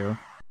Wario.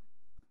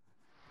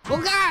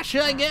 Well, gosh,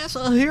 I guess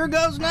here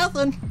goes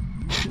nothing.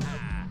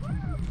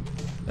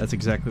 That's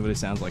exactly what it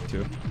sounds like,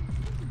 too.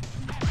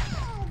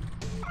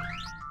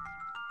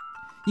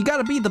 You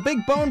gotta be the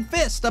big bone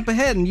fist up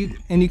ahead, and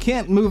you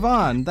can't move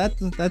on. That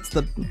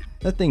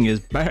thing is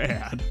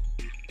bad.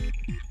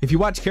 If you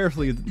watch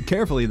carefully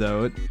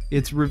though,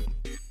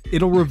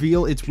 it'll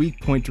reveal its weak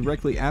point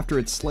directly after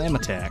its slam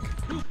attack.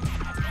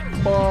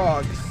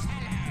 Bugs.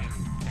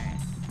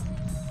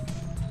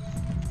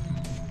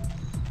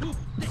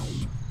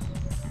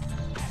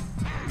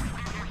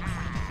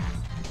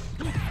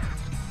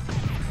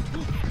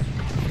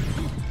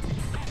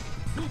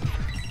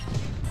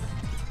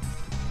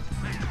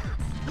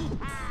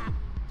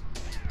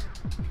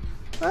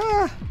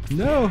 Ah,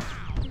 no.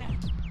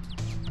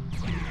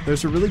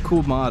 There's a really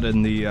cool mod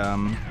in the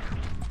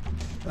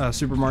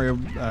Super Mario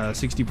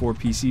 64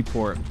 PC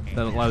port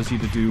that allows you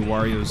to do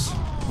Wario's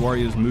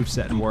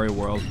moveset in Wario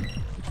World.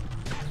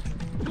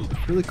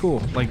 Really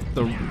cool, like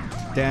the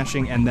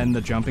dashing and then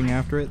the jumping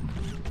after it.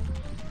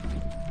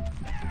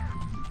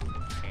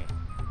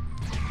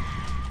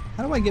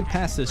 How do I get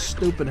past this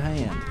stupid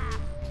hand?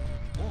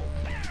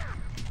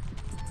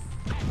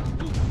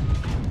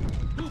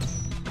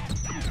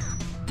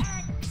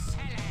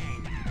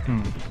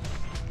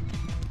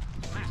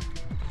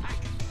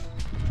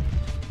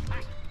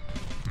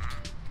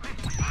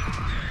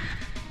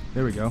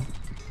 There we go.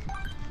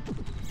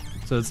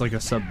 So it's like a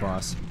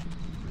sub-boss.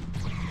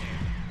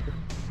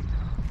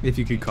 If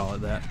you could call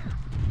it that.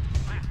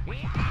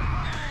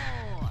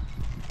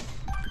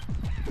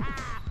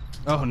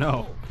 Oh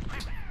no.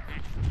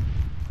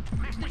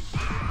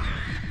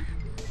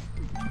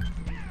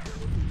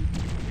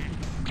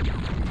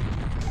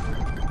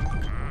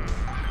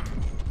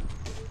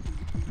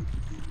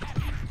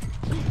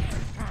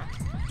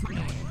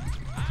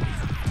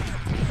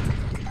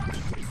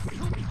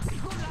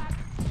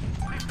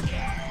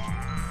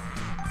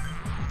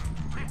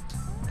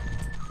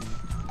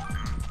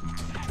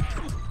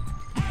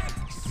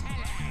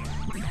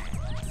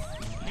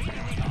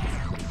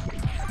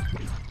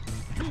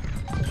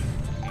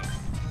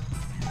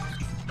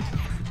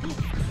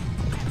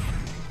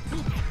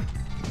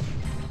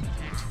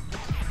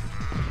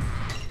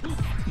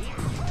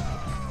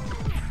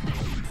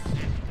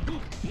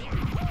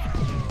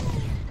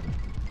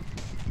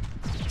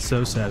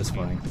 so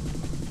satisfying.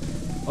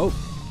 Oh!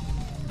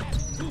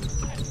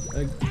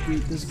 I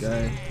beat this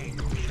guy.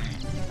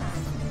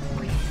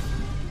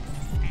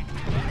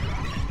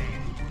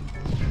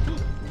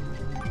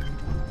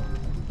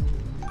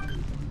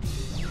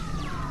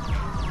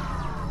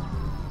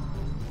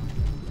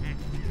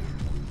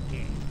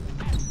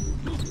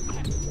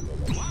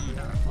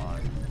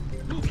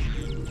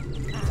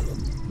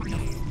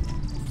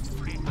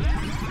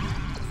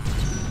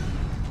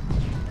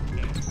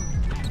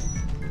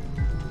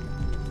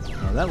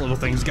 Oh, that little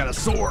thing's got a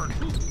sword.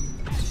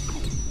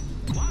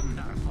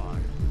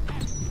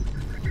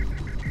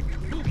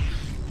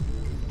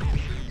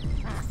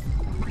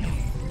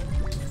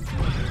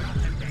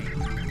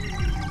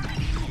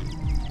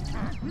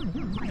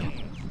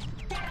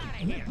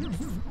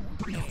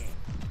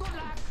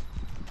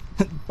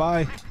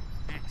 Bye.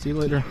 See you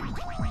later.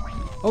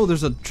 Oh,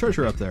 there's a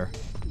treasure up there.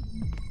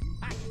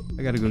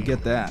 I gotta go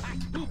get that.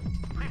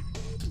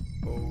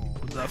 Oh,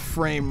 the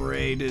frame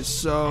rate is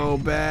so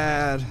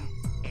bad.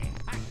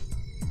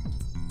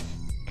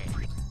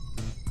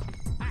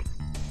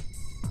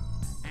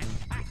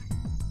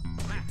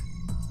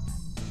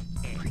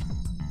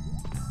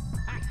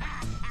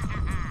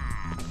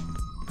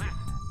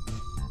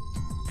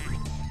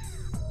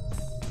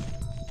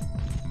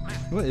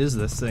 What is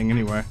this thing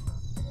anyway?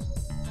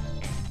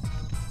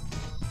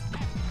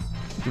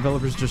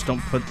 Developers just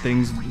don't put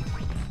things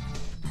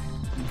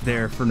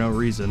there for no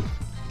reason.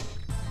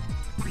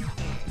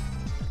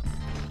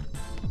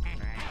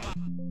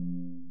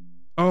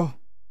 Oh.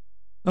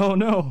 Oh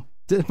no.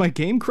 Did my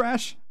game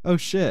crash? Oh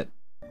shit.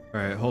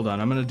 Alright, hold on.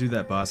 I'm gonna do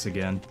that boss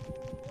again.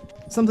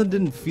 Something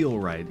didn't feel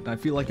right. I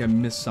feel like I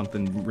missed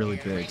something really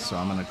big, so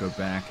I'm gonna go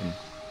back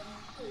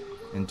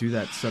and do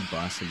that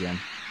sub-boss again.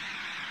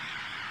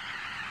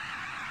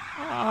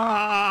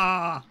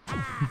 Ah!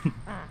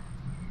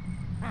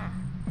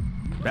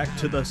 Back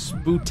to the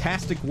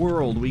spootastic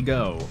world we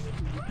go.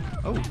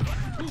 Oh.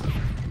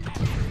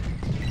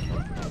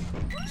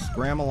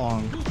 Scram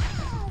along.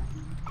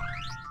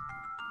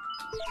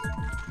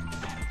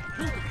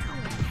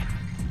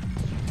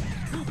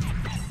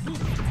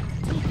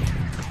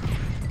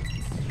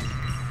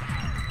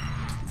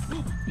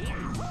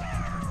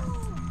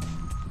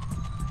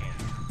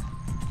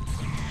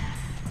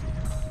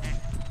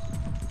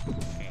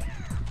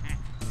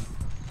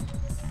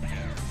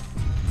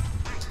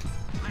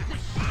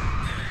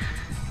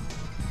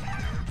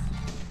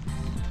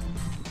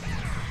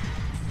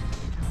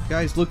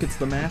 Guys, look, it's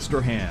the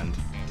Master Hand.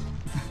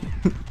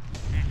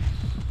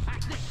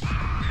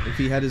 If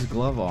he had his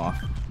glove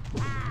off.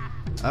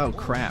 Oh,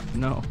 crap,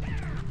 no.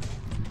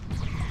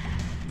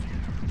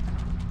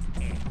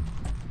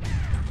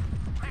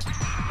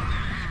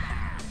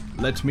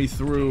 Let me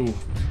through.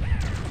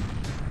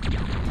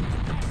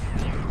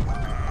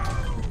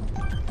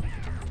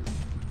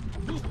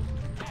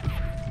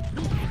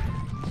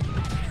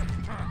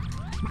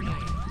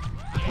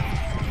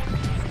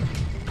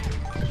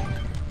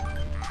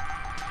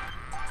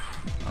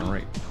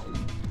 Alright.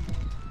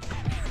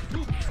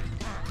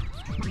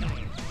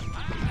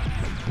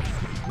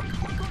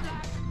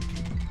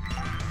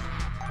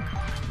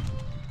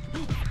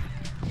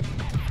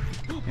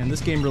 And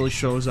this game really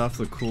shows off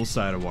the cool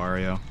side of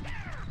Wario.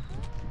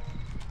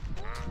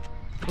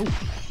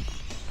 Oh,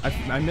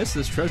 I missed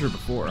this treasure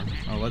before.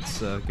 Oh, let's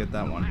get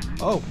that one.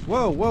 Oh,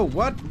 whoa, whoa,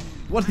 what?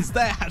 What is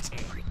that?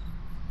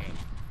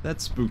 That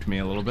spooked me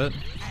a little bit.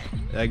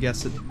 I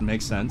guess it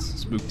makes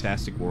sense.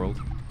 Spooktastic world.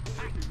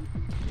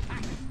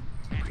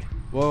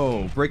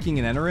 Whoa, breaking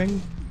and entering?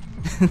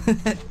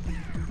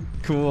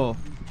 Cool.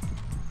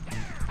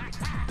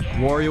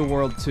 Wario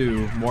World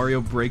 2.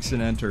 Wario breaks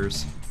and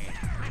enters.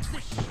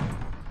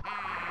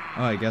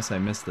 Oh, I guess I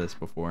missed this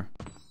before.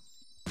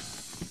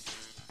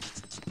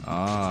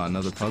 Ah,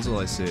 another puzzle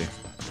I see.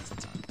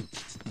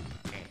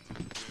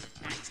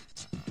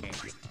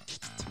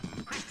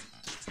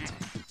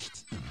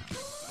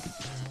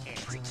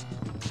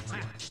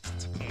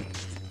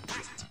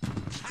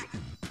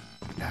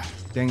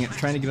 Dang it,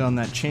 trying to get on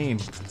that chain.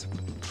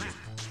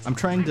 I'm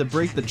trying to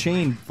break the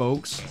chain,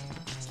 folks.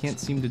 Can't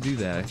seem to do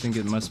that. I think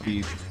it must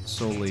be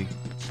solely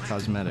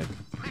cosmetic.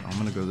 So I'm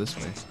gonna go this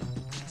way.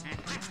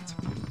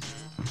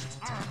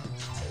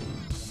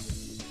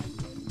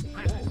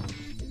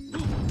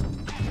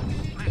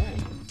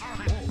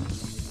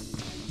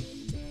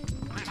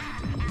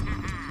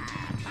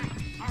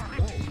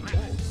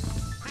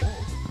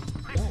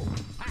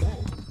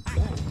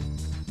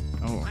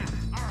 Oh,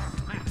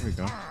 there we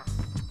go.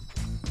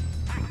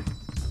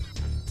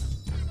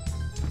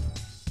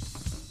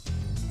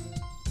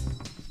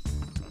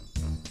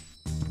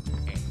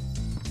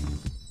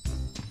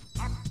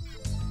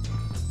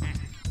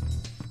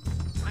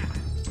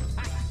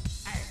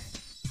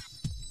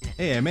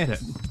 Hey, I made it.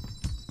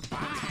 That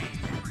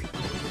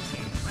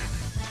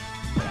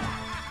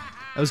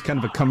was kind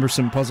of a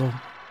cumbersome puzzle.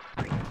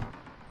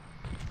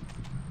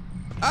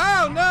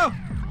 Oh, no!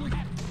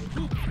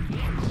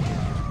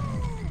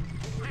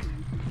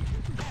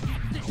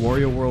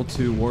 Wario World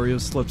 2,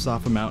 Wario slips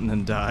off a mountain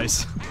and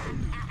dies.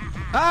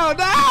 Oh,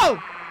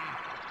 no!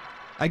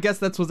 I guess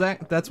that's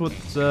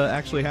what's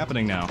actually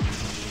happening now.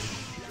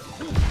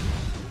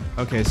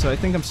 Okay, so I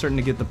think I'm starting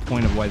to get the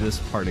point of why this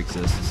part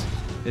exists.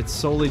 It's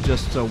solely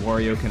just so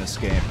Wario can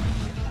escape.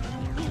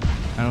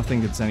 I don't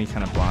think it's any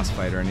kind of boss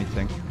fight or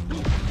anything.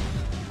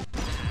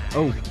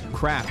 Oh,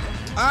 crap.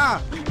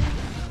 Ah!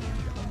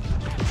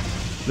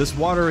 This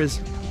water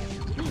is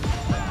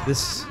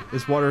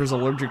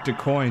allergic to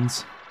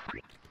coins.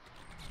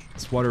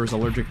 This water is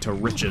allergic to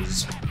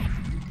riches.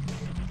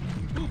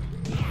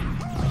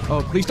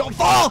 Oh, please don't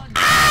fall!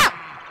 Ah!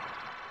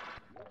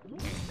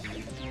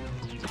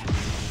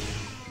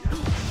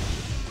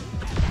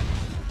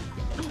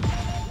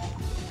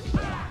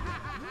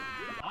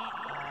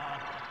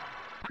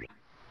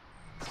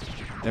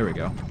 There we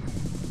go.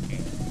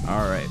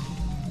 Alright.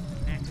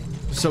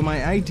 So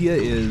my idea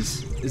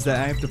is that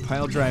I have to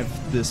pile drive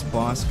this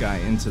boss guy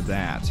into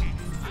that.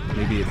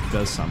 Maybe it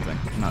does something.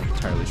 I'm not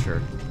entirely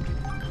sure.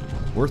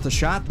 Worth a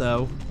shot,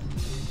 though.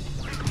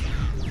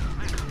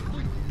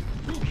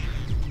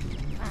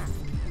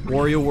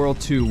 Wario World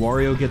 2.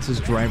 Wario gets his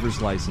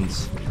driver's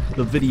license.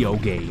 The video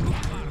game.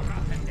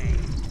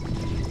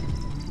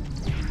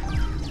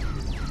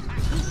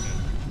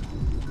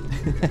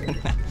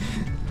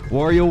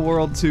 Wario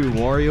World 2.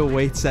 Wario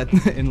waits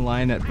in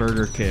line at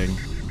Burger King.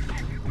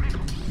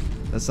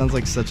 That sounds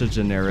like such a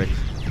generic,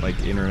 like,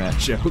 internet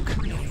joke.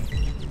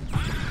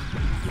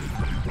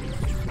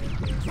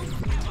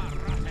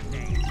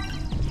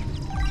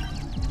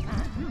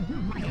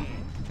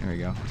 There we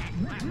go.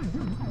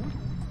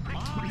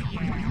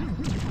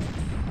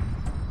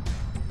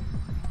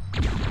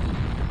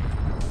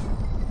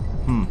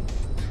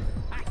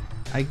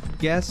 I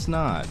guess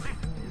not. I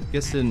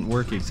guess it didn't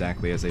work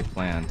exactly as they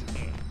planned.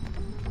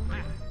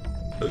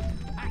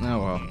 Oh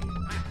well.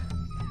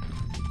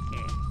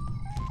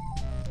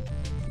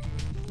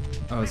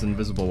 Oh, it's an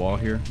invisible wall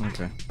here?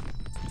 Okay.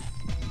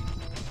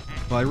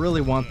 Well, I really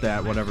want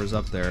that, whatever's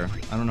up there.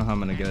 I don't know how I'm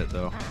gonna get it,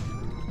 though.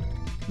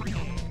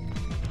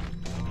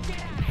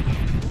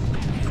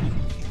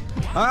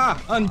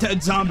 Ah!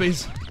 Undead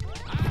zombies!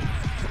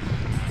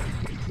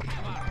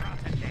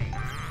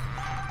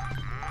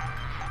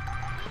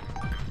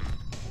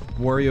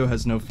 Wario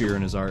has no fear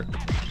in his art.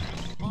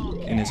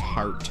 In his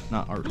heart,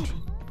 not art.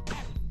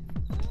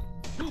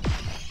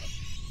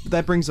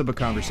 That brings up a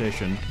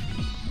conversation.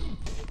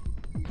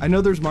 I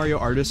know there's Mario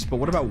Artist, but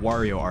what about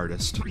Wario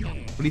Artist?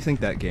 What do you think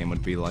that game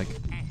would be like?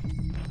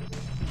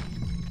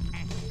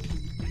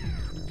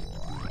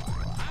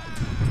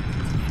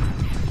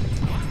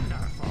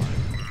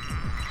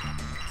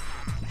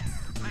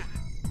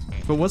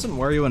 But wasn't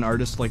Wario an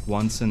artist like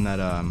once in that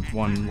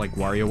one like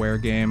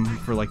WarioWare game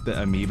for like the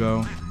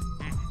Amiibo?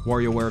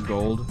 WarioWare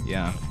Gold?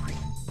 Yeah.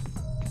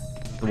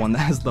 The one that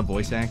has the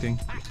voice acting?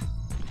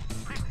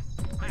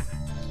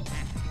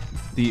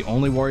 The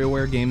only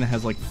WarioWare game that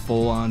has like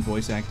full-on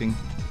voice acting.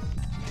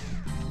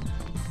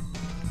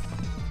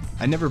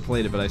 I never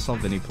played it, but I saw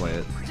Vinny play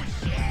it.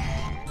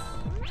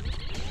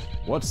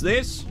 What's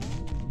this?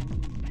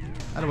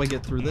 How do I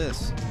get through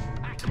this?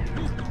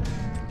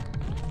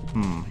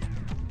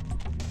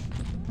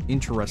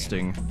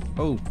 Interesting.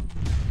 Oh.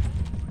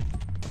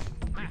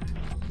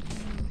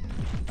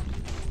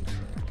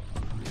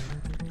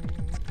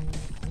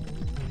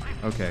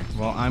 Okay,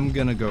 well, I'm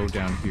gonna go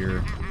down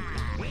here.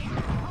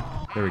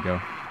 There we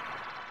go.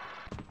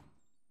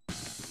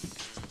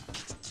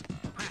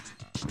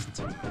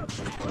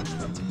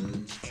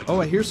 Oh,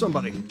 I hear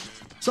somebody.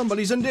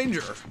 Somebody's in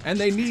danger, and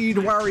they need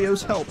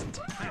Wario's help.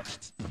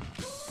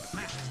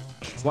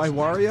 Why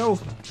Wario?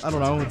 I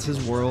don't know, it's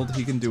his world.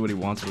 He can do what he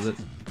wants with it.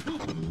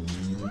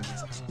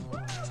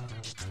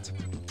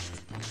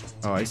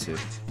 Oh, I see.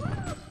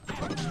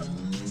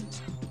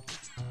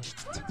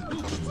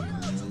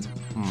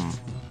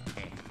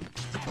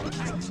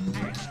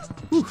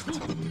 Whew.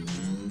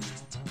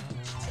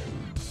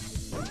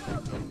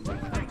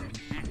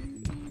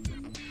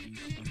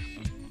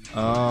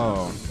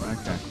 Oh,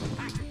 okay.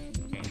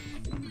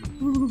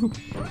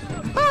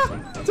 Ah,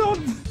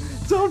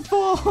 don't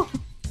fall.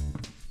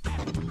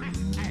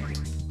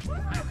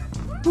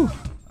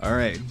 All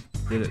right,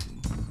 did it.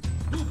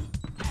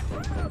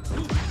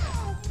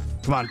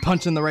 Come on,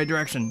 punch in the right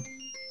direction.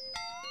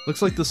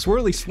 Looks like the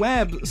swirly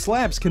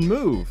slabs can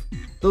move.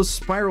 Those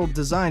spiral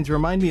designs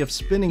remind me of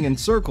spinning in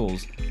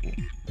circles.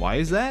 Why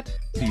is that,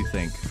 do you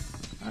think?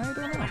 I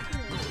don't know.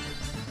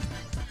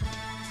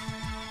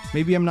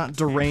 Maybe I'm not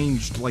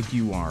deranged like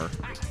you are.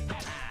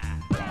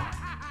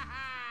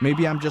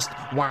 Maybe I'm just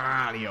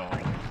Wario.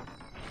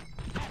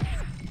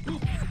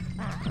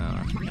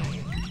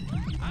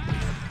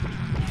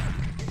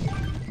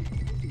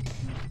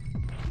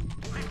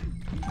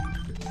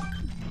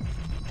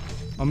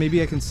 Oh,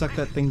 maybe I can suck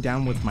that thing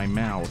down with my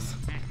mouth.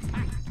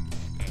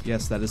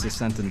 Yes, that is a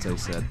sentence I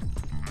said.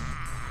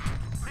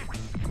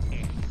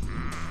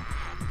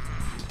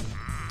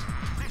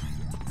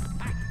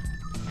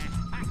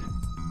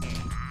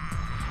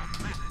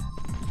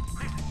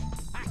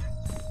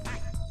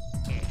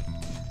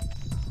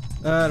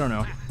 I don't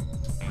know.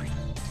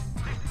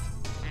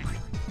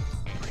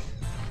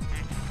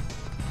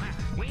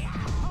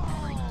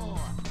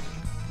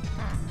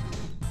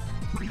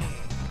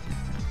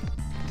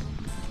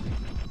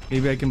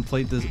 Maybe I can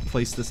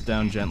place this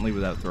down gently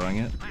without throwing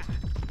it.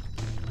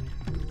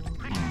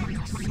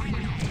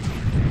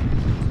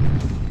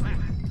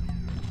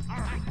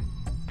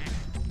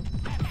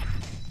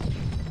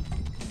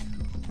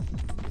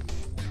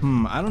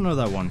 I don't know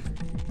that one.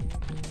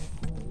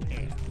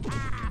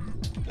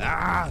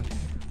 Ah!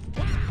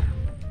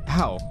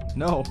 Ow,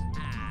 no.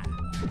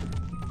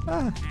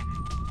 Ah.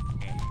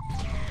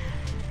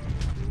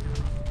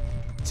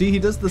 See, he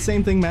does the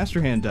same thing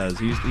Master Hand does.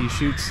 He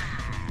shoots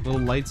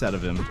little lights out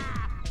of him.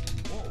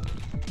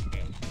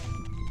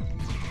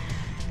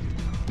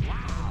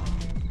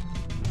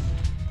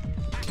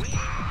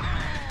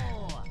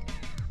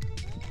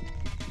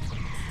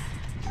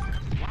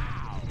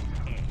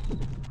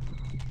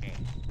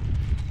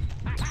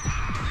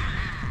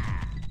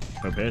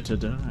 Prepare to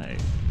die.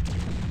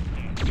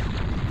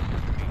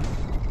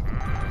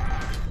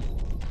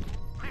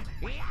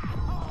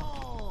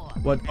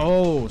 What?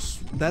 Oh,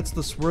 that's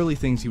the swirly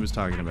things he was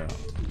talking about.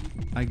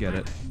 I get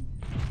it.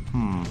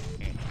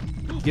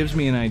 Gives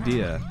me an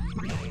idea.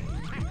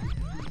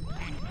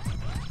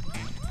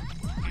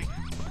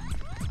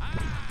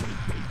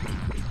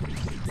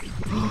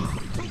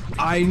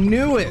 I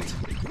knew it!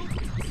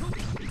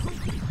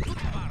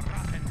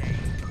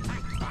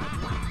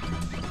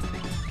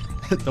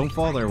 Don't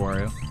fall there,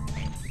 Wario.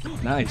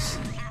 Nice.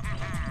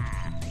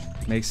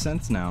 Makes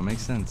sense now,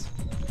 makes sense.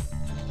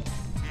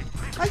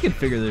 I can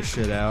figure this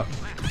shit out.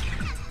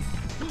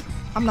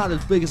 I'm not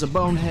as big as a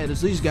bonehead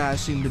as these guys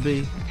seem to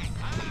be.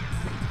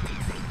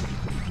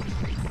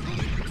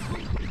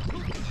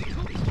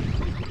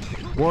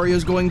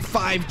 Wario's going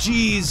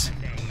 5Gs!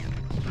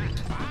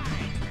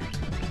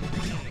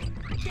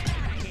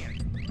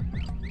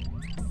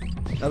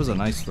 That was a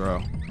nice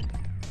throw.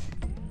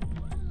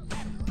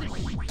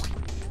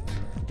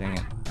 Dang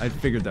it. I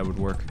figured that would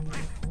work.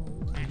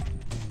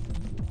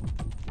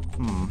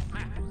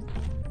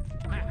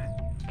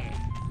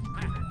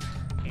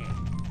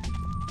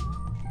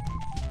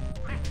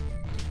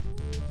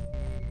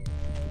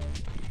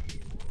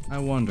 I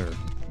wonder.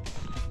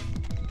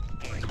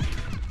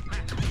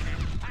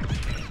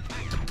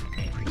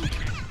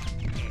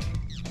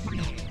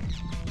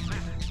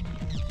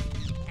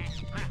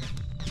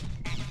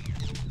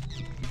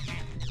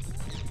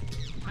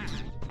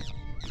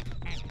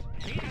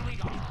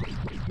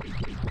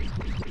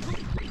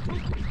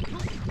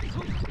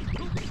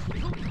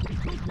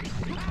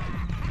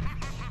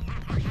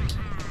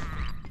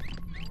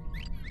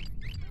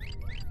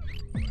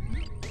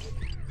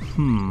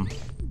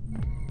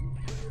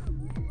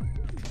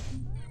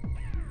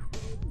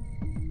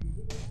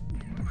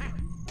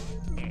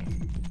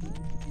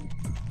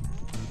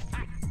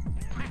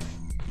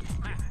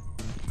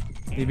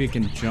 Maybe it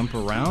can jump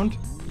around?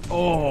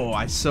 Oh,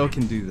 I so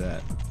can do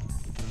that.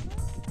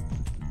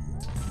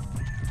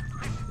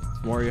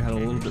 Wario had a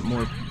little bit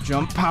more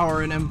jump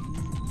power in him.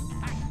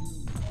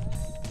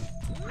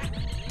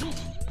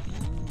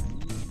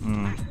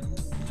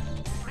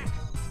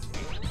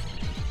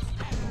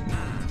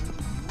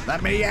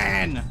 Let me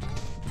in!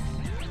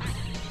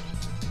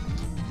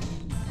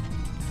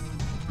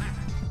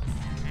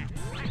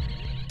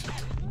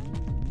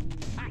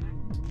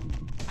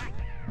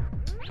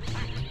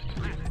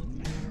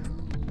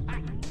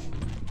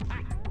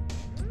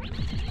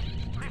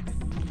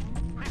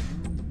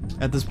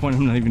 At this point,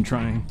 I'm not even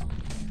trying.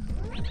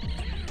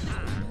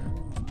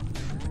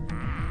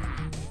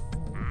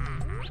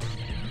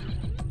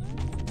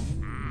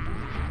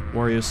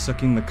 Wario's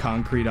sucking the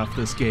concrete off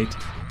this gate.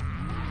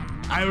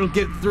 I will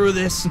get through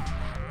this,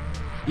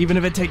 even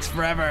if it takes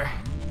forever.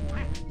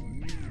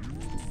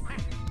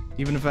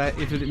 Even if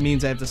it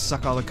means I have to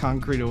suck all the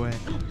concrete away.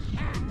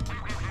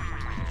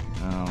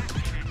 Oh.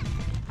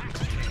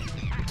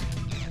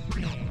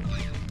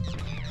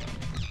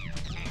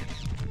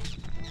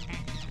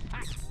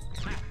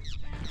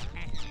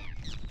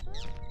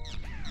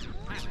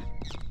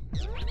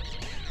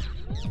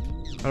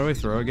 How do I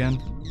throw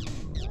again?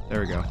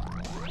 There we go.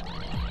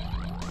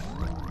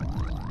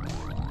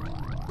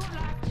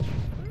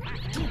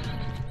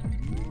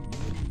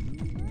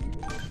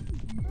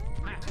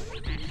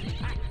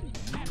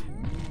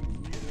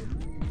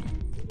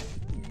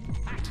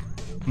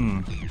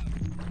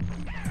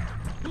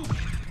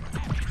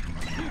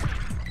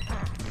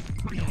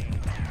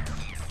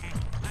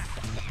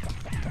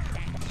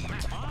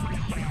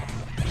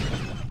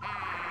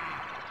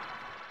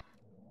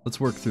 Let's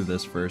work through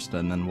this first,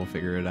 and then we'll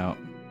figure it out.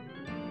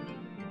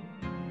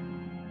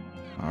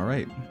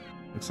 Alright.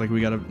 Looks like we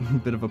got a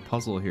bit of a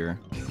puzzle here.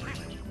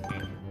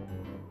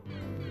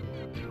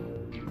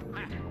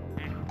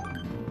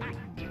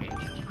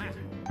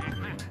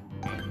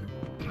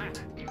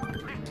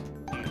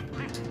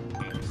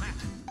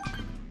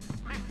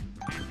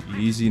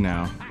 Easy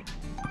now.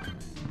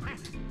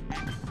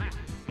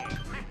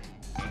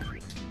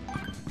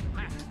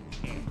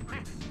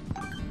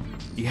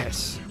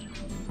 Yes.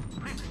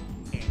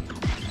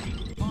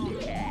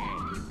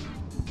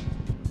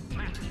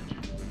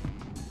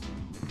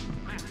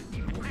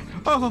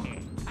 Oh,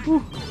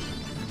 whew.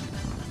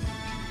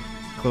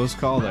 Close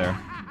call there.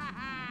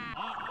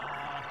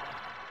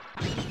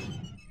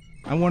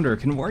 I wonder,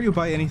 can Wario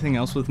buy anything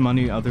else with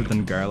money other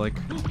than garlic?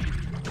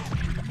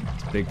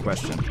 It's a big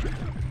question.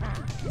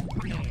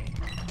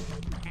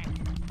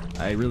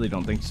 I really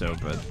don't think so,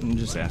 but I'm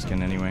just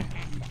asking anyway.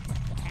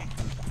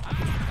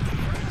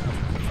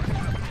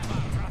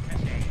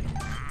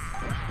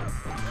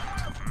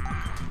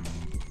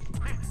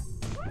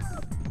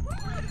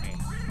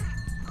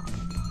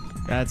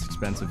 That's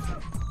expensive.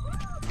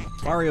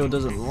 Wario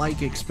doesn't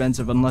like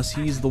expensive unless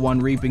he's the one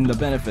reaping the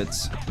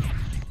benefits.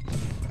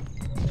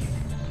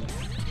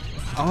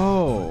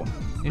 Oh,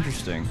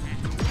 interesting.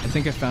 I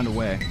think I found a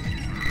way.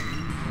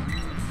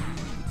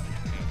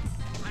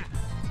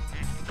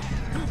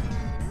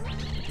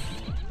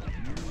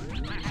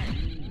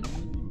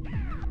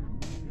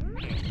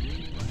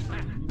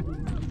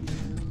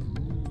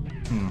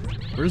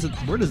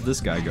 Where does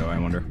this guy go, I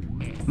wonder?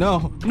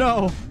 No,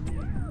 no!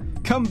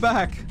 Come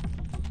back!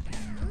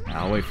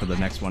 I'll wait for the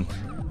next one.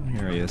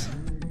 Here he is.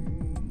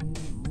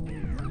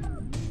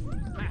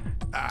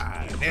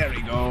 Ah, there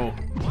we go.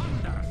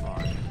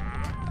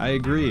 I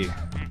agree.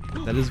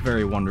 That is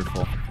very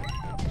wonderful.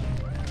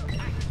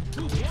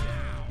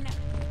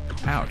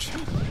 Ouch.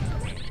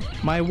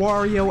 My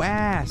Wario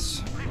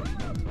ass!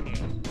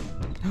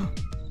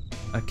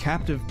 A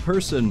captive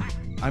person.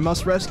 I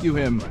must rescue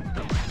him.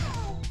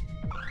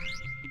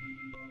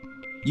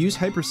 Use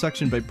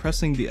hypersuction by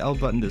pressing the L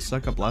button to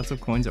suck up lots of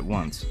coins at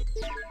once.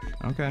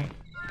 Okay.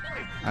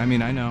 I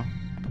mean, I know.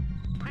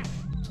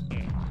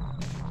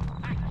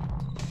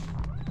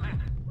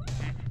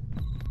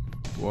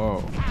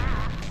 Whoa.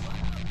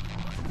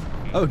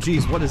 Oh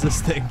geez, what is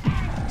this thing?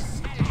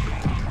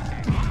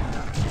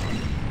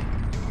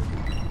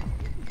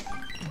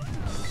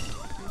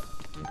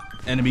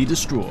 Enemy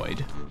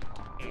destroyed.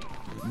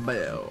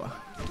 Boo.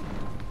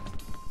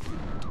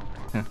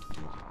 Huh.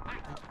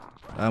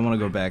 I want to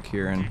go back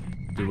here and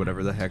do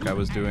whatever the heck I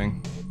was doing.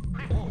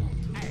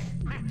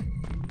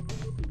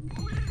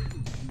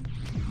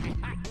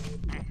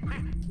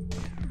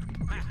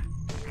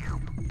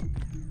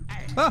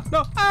 Ah,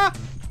 no! Ah!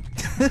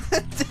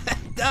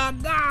 Oh,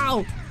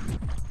 no!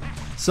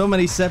 So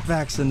many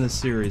setbacks in this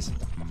series.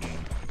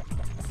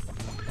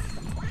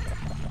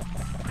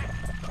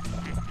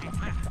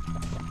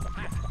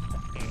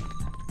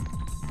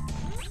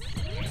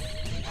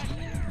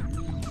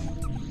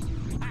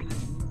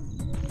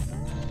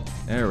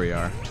 There we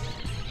are.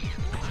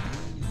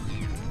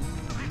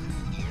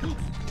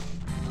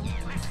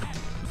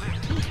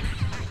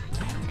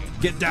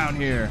 Get down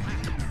here.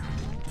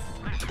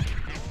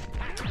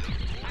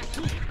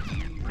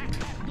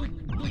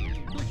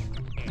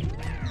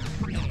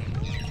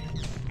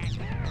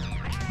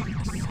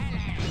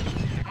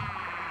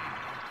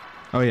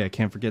 Oh yeah, I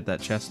can't forget that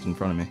chest in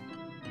front of me.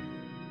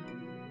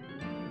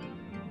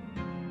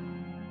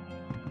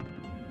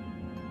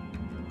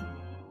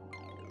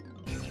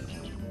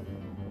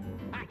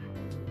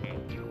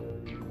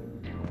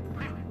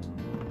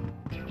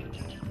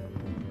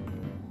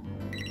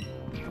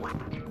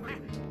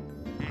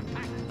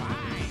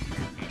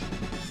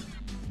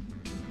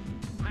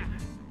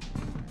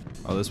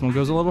 Oh, this one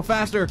goes a little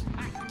faster.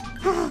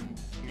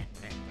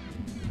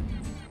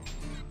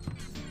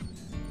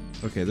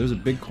 Okay, there's a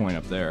big coin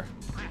up there.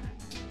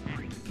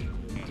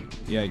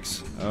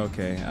 Yikes.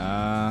 Okay,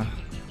 I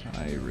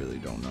really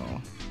don't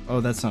know.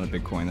 Oh, that's not a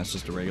big coin, that's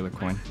just a regular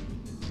coin.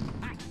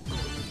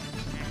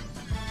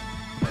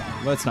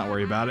 Let's not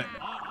worry about it.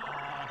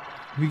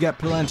 We got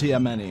plenty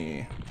of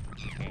money.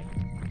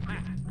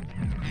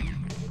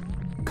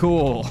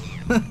 Cool.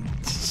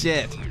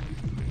 Shit.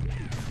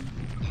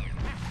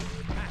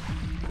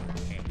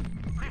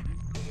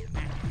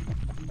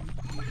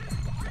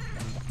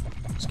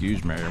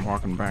 Excuse me, I'm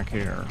walking back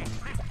here.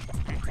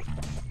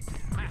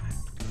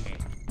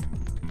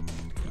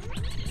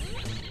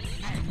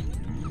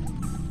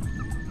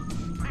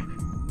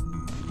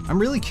 I'm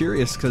really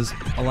curious because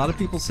a lot of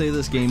people say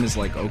this game is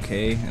like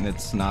okay and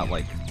it's not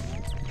like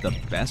the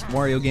best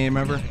Wario game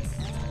ever.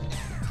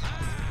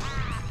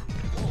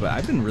 But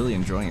I've been really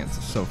enjoying it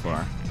so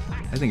far.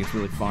 I think it's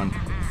really fun.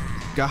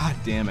 God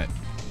damn it.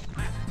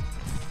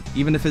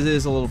 Even if it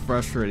is a little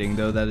frustrating,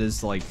 though, that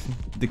is like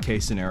the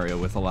case scenario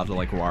with a lot of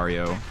like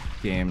Wario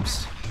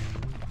games.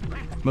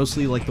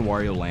 Mostly like the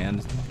Wario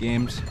Land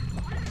games.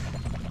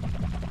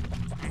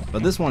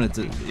 But this one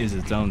is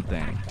its own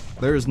thing.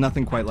 There is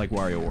nothing quite like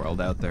Wario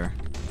World out there.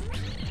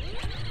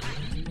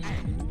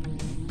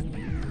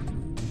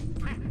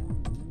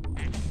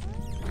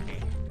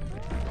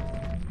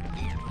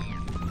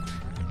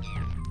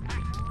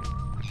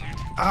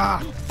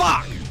 Ah,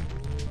 fuck!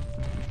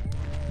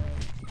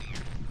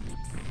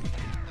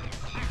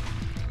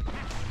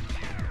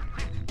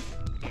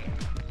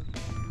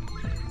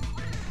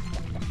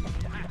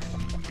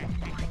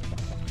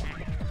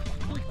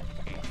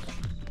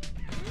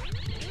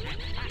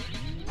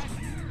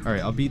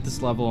 Alright, I'll beat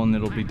this level and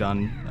it'll be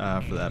done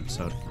for the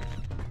episode.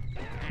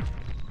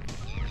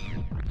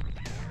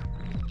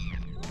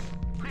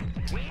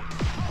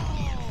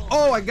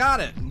 Oh, I got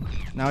it!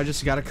 Now I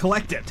just gotta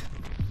collect it.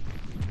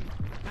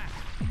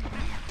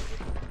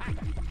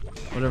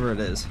 Whatever it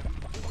is.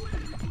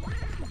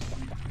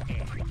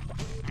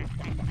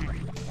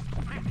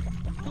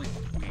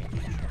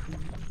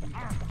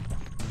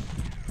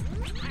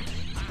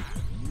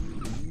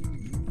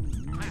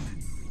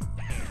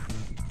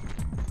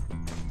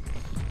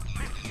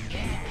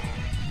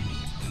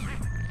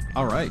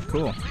 Alright,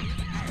 cool.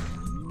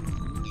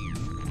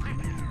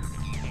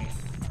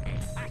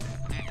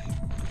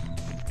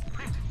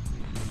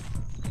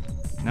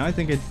 Now I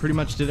think I pretty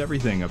much did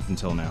everything up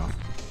until now.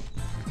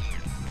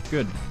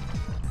 Good.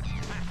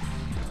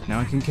 Now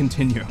I can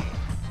continue.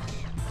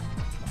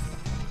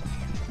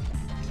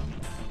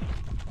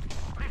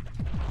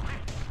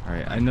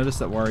 Alright, I noticed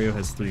that Wario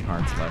has 3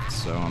 hearts left,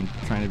 so I'm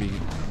trying to be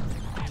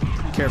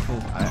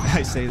careful.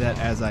 I say that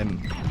as I'm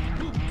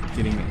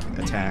getting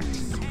attacked.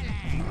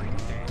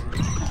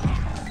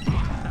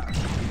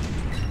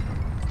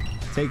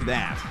 Take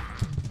that.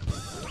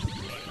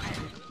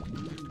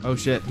 Oh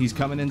shit, he's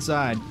coming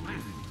inside.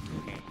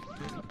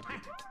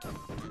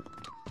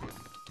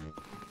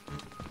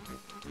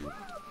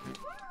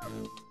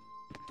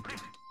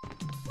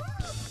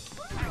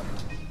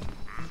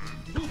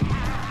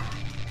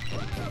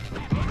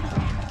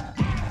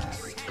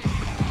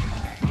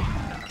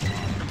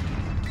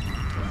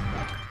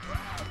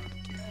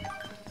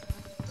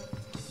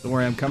 Don't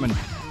worry, I'm coming.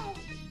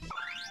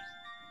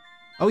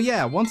 Oh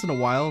yeah, once in a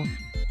while.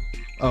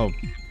 Oh,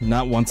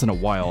 not once in a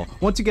while.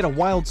 Once you get a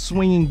wild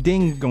swinging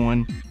ding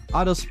going,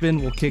 auto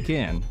spin will kick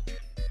in.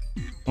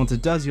 Once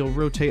it does, you'll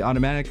rotate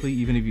automatically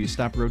even if you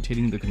stop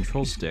rotating the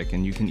control stick,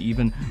 and you can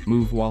even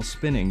move while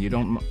spinning. You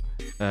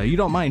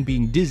don't mind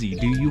being dizzy,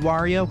 do you,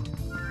 Wario?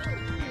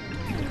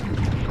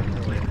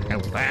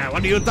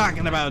 What are you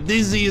talking about?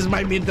 Dizzy is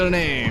my middle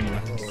name.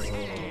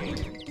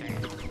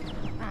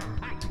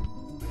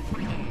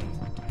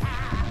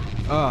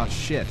 Oh,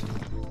 shit.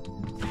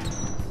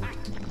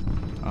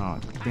 Oh,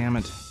 damn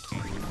it.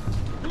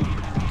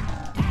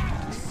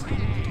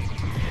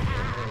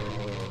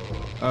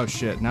 Oh,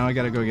 shit. Now I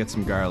gotta go get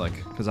some garlic,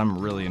 because I'm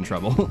really in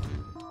trouble.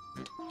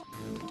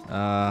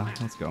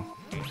 Let's go.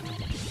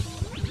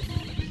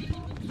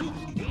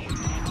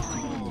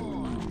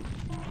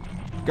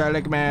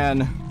 Garlic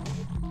man.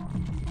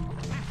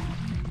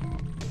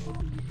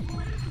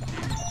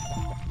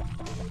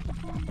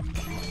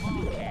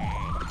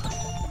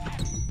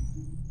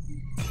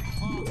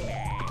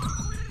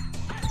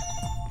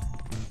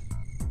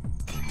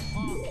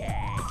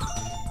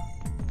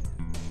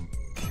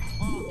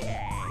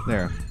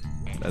 There.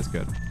 That's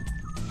good.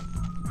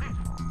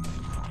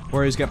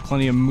 Wario's got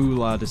plenty of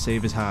moolah to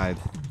save his hide.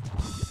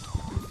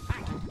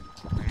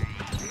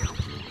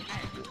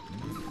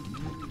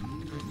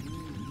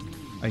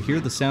 I hear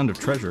the sound of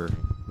treasure.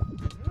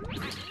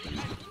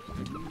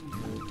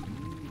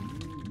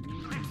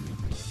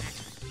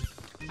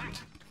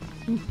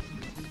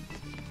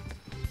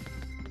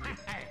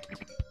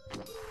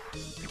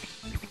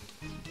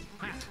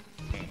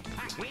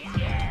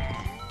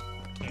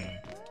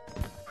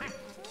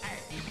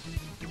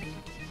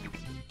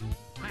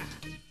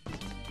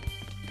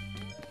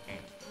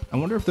 I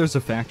wonder if there's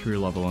a factory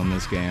level in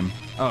this game.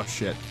 Oh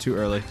shit, too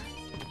early.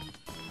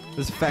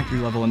 There's a factory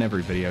level in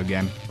every video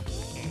game.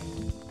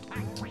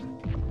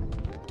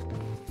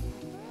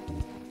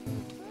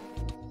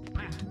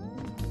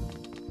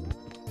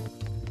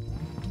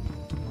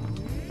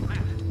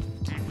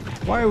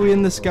 Why are we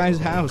in this guy's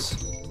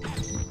house?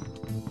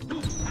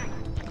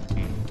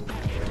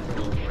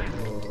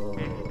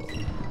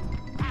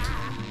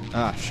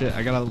 Ah shit,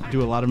 I gotta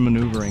do a lot of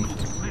maneuvering.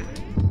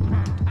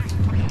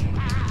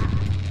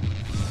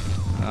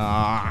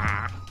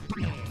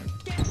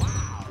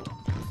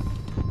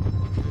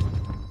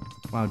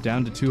 Wow,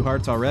 down to 2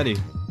 hearts already.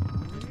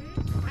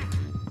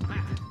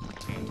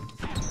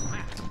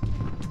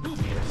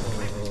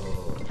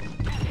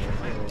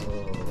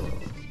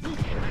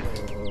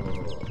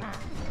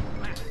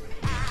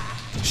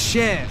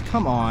 Shit,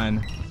 come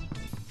on.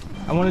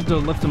 I wanted to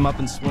lift him up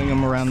and swing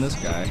him around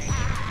this guy.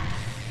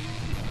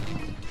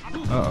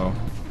 Uh-oh.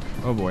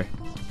 Oh boy.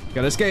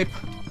 Gotta escape.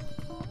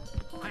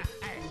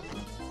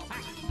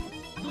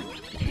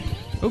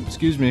 Oh,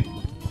 excuse me.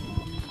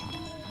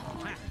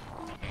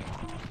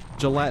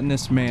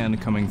 Gelatinous man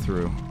coming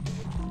through.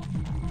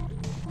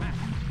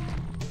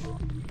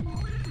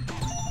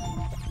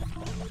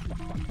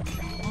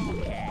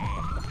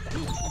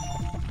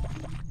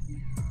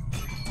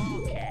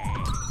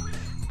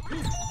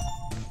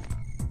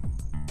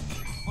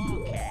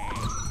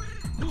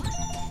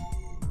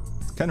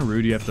 It's kind of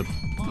rude you have to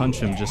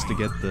punch him just to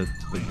get the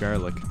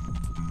garlic.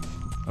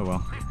 Oh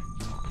well.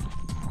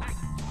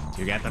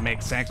 You got to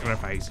make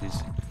sacrifices.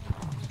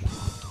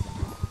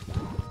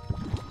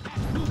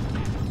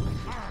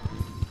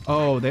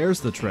 Oh,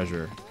 there's the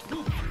treasure.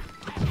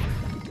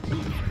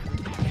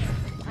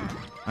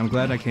 I'm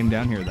glad I came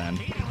down here then.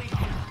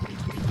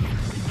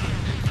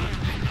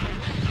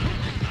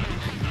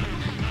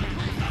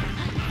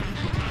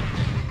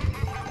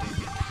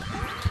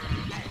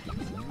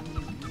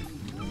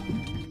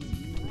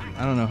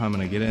 I don't know how I'm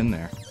gonna get in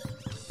there.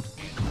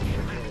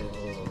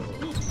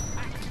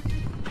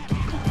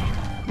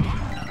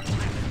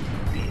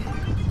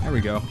 There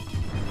we go.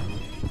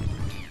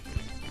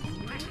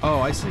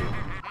 Oh, I see.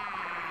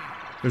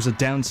 There's a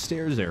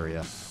downstairs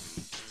area.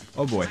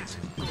 Oh boy.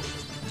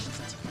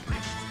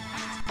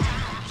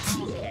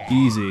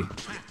 Easy.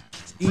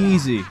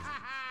 Easy.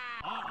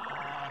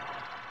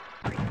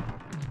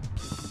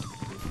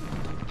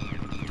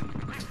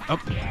 Oh,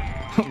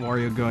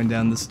 Wario going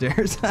down the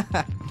stairs.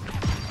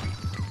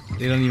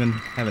 They don't even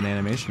have an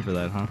animation for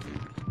that, huh?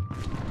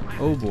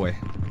 Oh boy.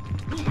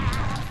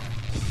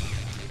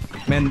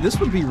 Man, this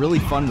would be really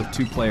fun with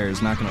 2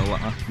 players, not gonna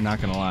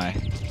lie.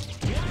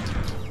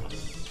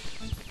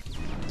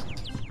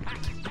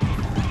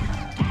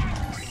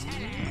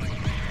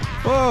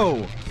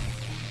 Whoa!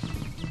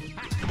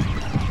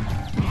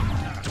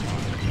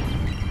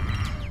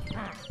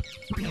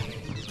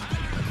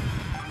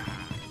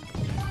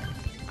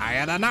 I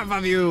had enough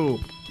of you!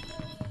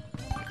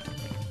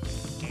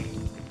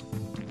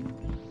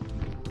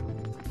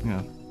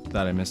 Yeah,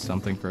 thought I missed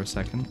something for a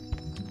second.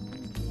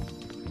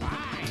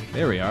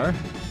 There we are.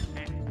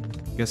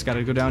 Guess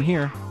gotta go down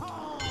here.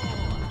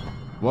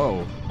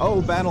 Whoa.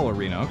 Oh, battle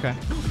arena, okay.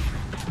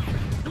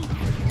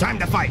 Time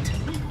to fight!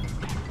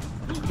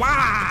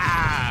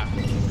 Wah!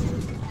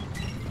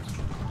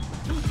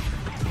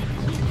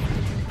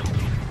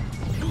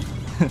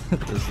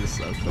 This is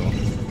so cool.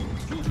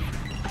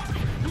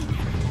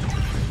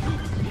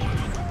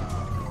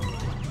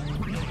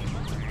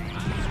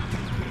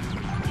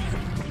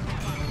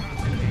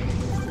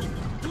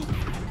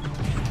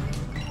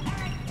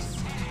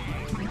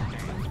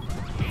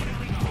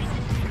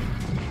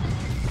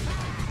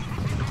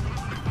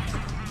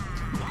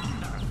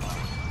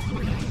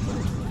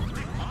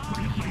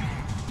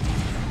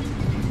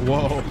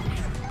 Whoa.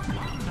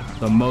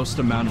 The most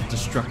amount of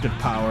destructive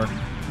power.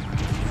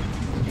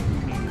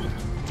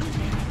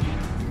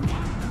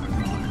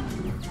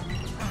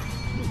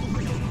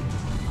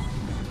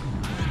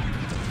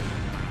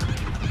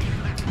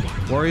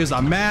 Wario's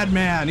a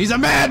madman! He's a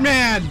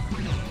madman!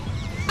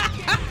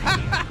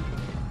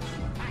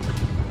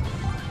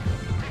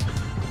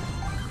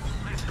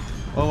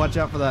 Oh, watch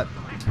out for that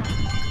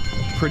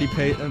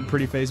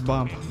pretty face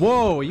bomb.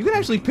 Whoa, you can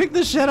actually pick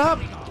this shit up?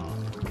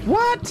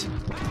 What?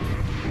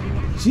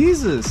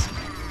 Jesus.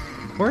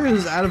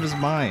 Wario's out of his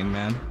mind,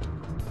 man.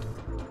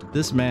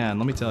 This man,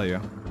 let me tell you.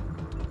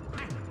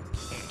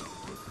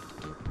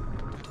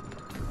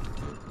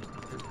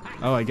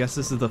 Oh, I guess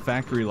this is the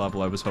factory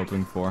level I was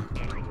hoping for.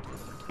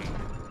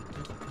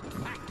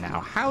 Now,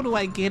 how do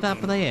I get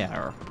up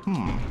there?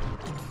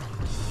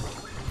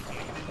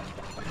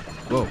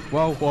 Whoa,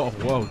 whoa, whoa,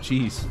 whoa,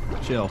 jeez.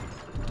 Chill.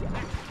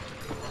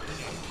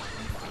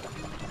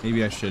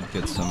 Maybe I should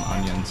get some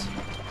onions.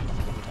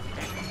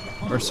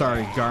 Or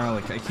sorry,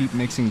 garlic. I keep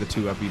mixing the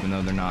two up even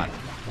though they're not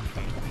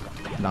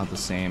the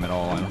same at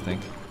all, I don't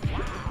think.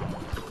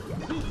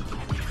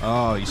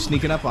 Oh, you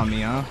sneaking up on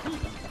me, huh?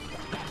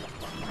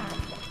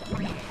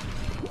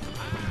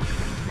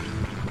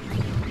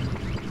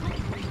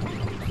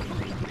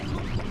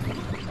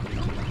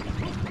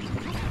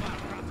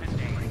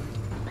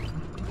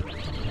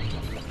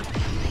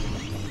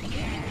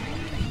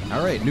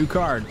 Alright, new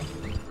card.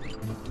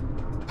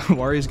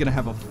 Wario's gonna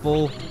have a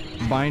full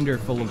binder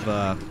full of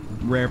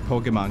rare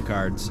Pokemon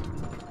cards.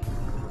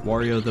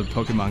 Wario the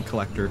Pokemon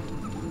collector.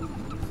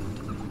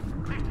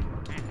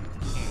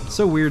 It's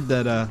so weird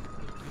that, I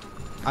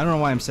don't know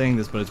why I'm saying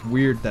this, but it's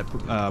weird that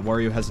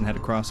Wario hasn't had a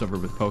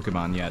crossover with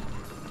Pokemon yet.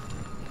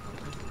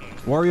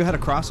 Wario had a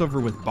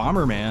crossover with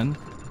Bomberman.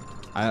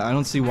 I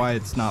don't see why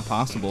it's not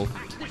possible.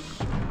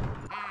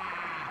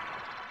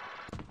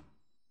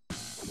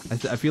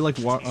 I feel like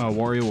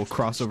Wario will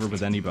cross over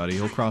with anybody.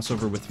 He'll cross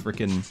over with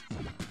frickin'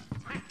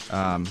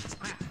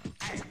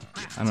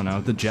 I don't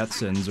know, the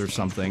Jetsons or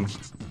something.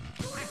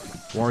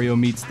 Wario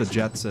meets the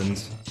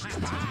Jetsons.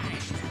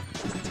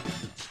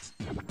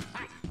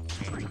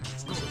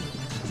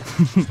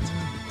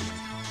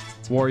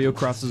 Wario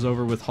crosses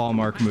over with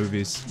Hallmark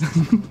movies.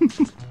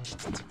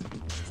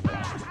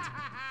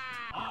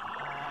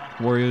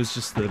 Wario's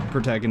just the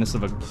protagonist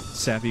of a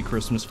sappy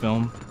Christmas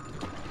film.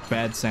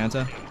 Bad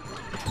Santa.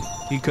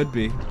 He could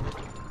be.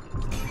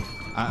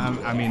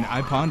 I mean,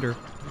 I ponder.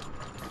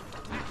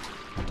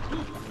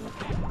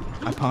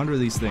 I ponder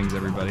these things,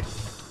 everybody.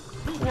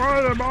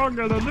 What am I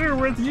gonna do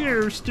with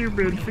you,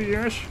 stupid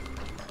fish?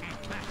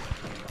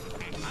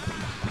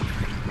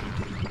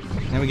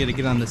 Now we gotta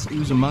get on this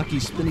Uzumaki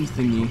spinny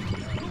thingy.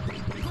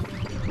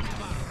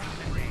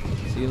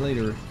 See you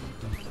later.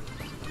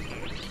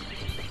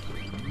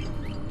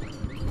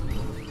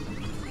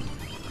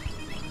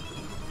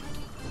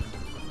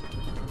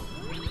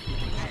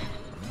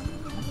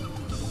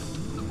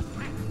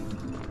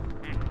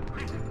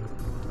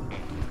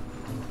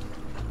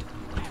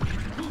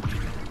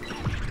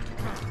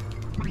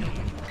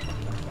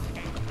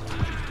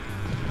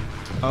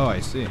 Oh,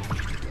 I see.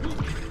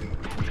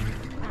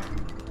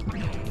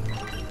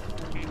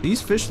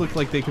 These fish look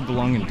like they could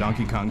belong in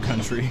Donkey Kong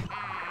Country.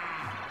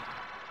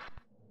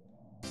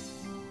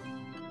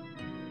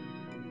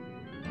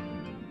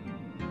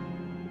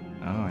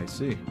 Oh, I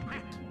see.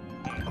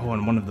 Oh,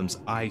 and one of them's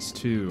ice,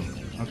 too.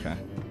 Okay.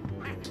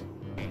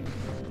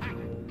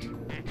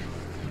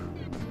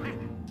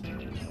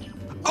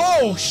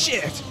 Oh,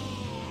 shit!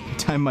 I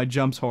timed my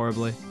jumps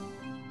horribly.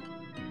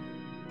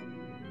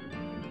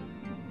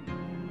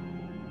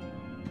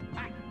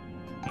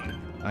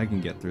 I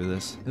can get through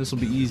this. This will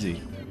be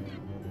easy.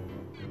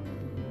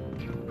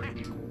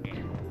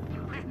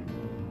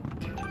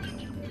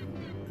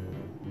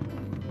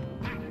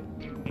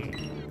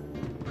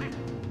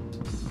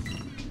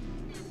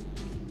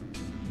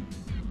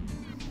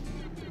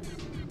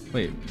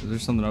 Wait, is there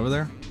something over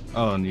there?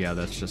 Oh, and yeah,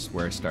 that's just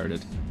where I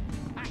started.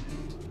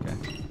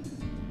 Okay.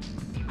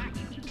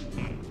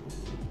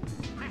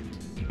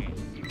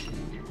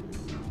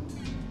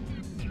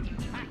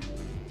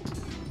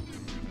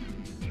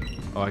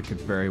 Oh, I could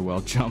very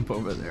well jump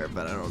over there,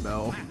 but I don't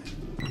know.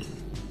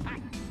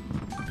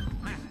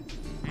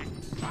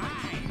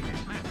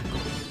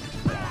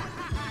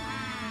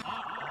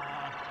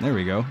 There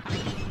we go.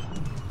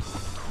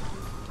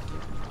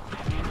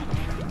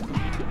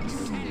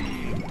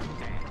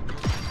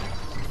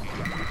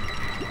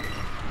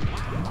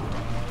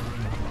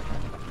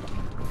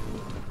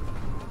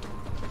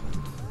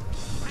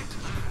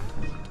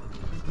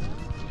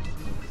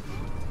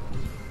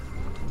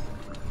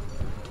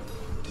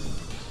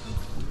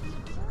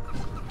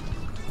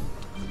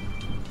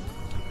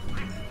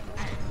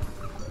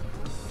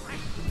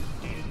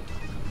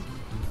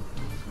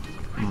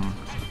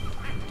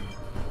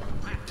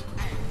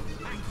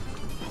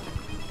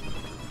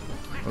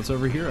 What's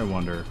over here, I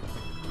wonder?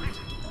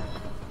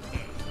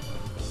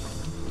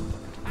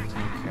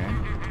 Okay.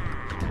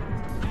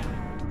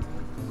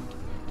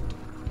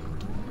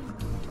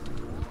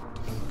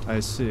 I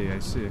see, I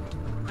see.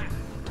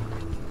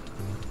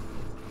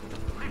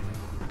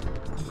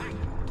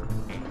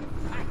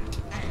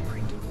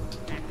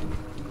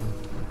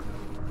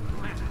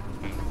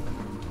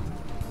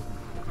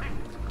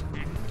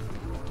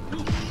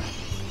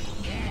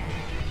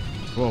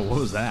 Whoa, what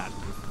was that?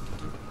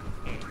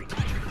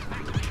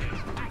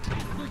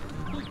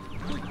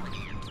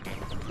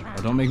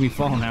 Oh, don't make me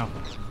fall now.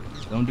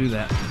 Don't do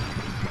that.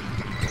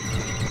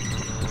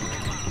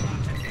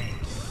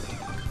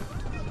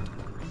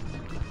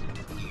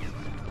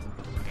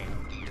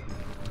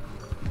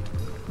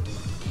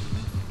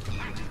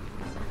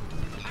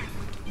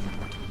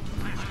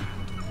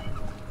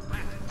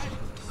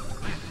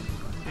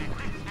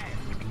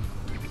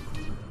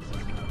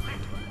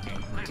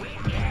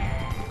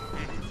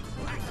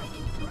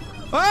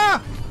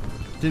 Ah!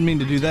 Didn't mean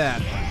to do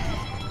that.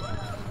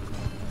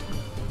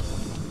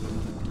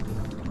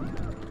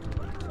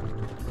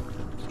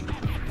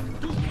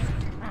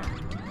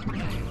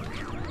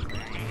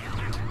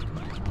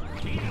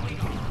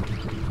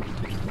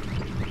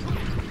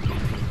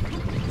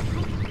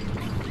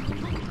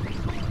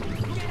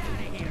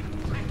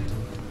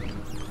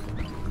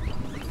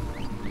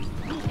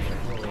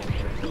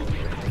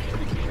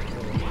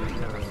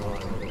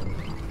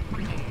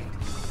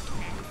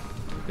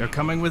 They're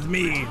coming with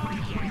me.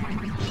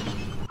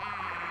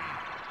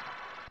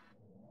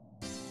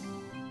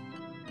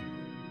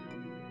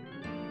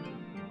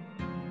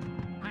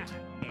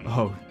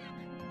 Oh.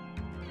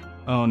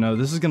 Oh no,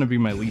 this is gonna be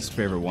my least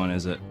favorite one,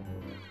 is it?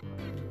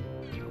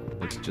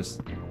 It's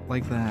just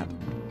like that.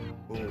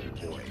 Oh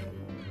boy.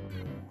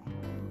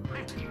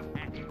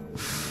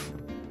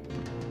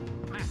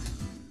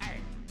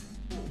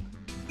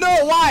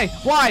 No, why?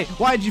 Why?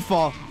 Why'd you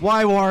fall?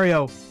 Why,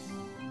 Wario?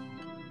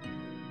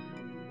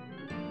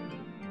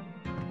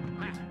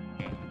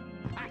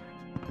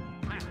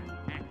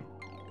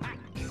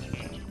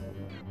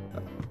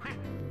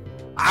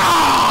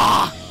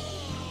 Ah!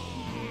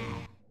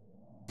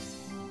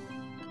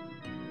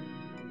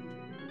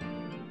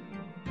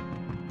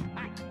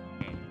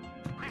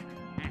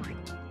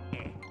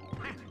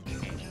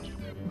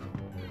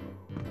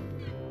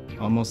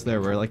 Almost there.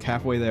 We're like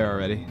halfway there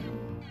already.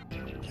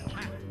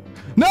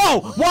 No!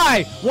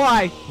 Why?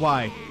 Why?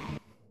 Why?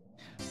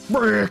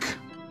 Frick!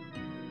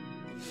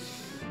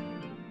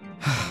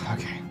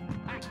 Okay.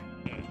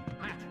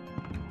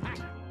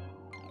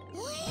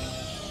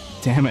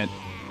 Damn it.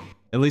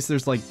 At least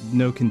there's like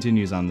no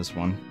continues on this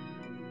one.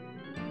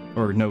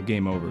 Or no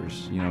game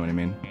overs, you know what I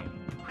mean?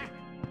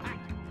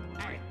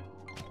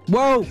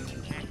 Whoa!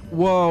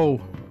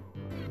 Whoa!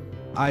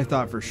 I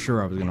thought for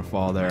sure I was gonna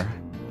fall there.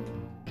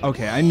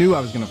 Okay, I knew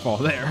I was gonna fall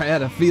there. I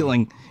had a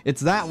feeling.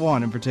 It's that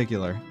one in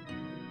particular.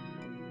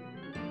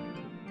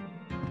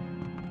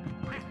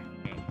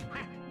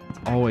 It's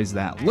always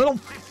that little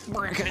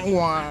freaking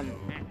one.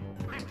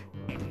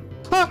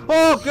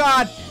 Oh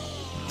god!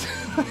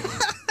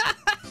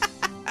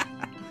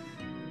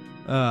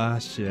 Ah,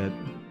 shit.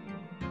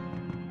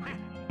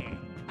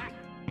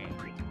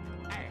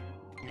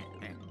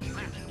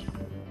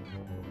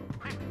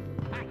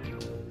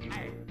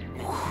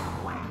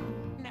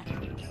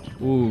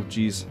 Ooh,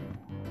 jeez.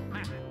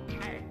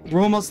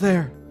 We're almost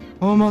there.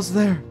 Almost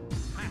there.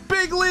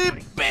 Big leap!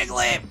 Big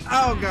leap!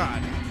 Oh, God.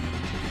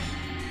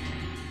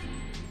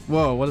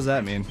 Whoa, what does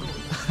that mean?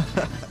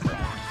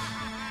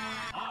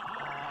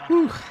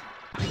 Whew.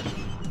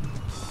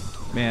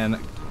 Man,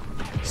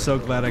 so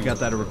glad I got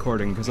that a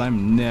recording, because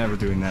I'm never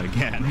doing that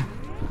again.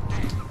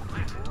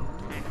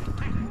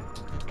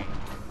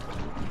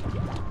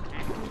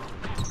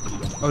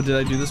 Oh, did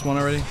I do this one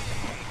already?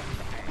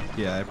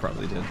 Yeah, I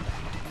probably did.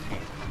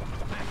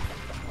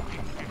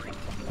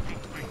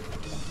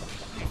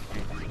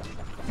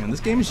 Man, this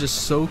game is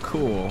just so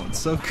cool. It's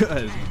so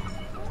good.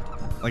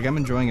 Like, I'm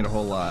enjoying it a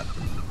whole lot.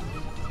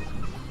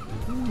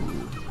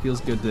 Ooh,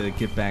 feels good to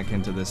get back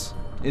into this,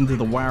 into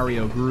the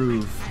Wario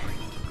groove.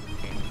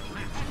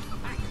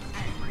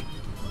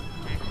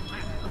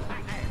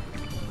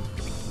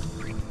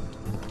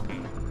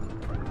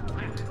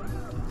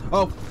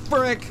 Oh,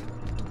 frick!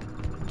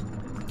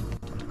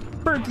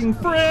 Freaking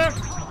frick!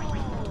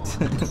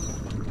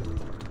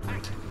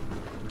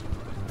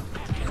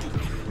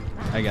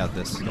 I got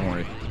this, don't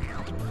worry.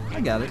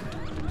 I got it.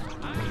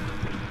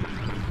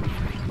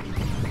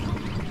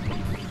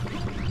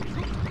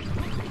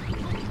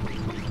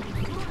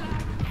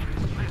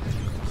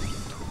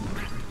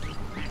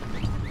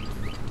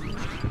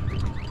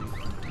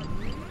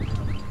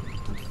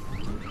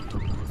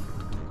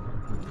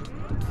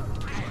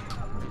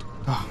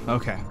 Oh,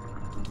 okay.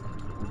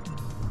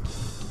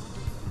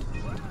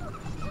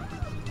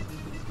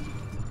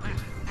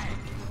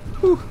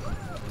 Whew.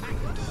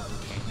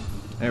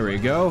 There we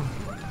go.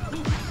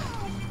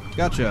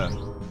 Gotcha.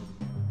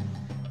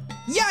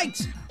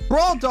 Yikes!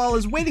 Brawl Doll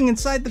is waiting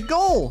inside the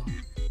goal.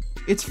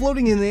 It's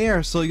floating in the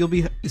air, so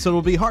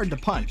it'll be hard to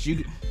punch.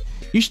 You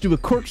should do a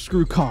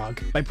corkscrew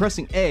cog by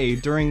pressing A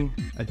during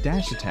a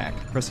dash attack.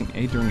 Pressing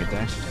A during a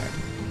dash attack.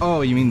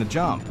 Oh, you mean the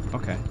jump?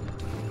 Okay.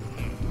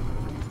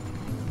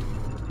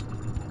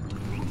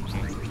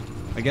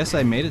 I guess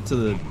I made it to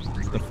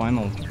the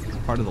final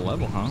part of the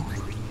level, huh?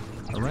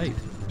 All right.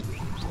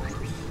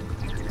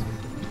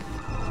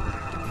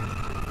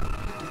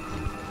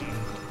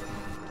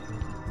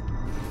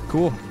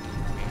 Cool.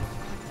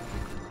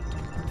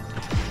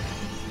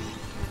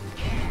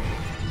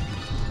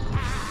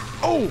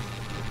 Oh!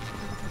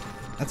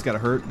 That's gotta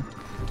hurt.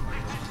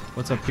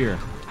 What's up here?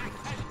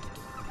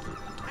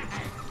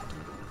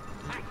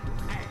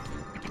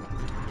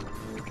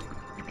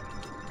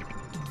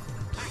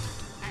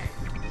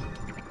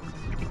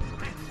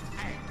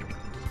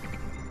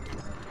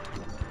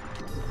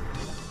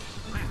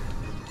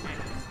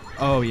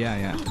 Oh,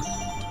 yeah.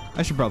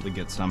 I should probably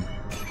get some.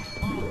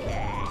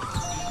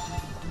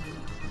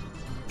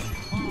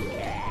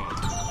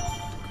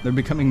 They're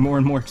becoming more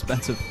and more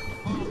expensive.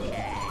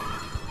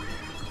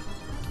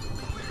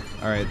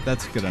 Alright,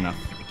 that's good enough.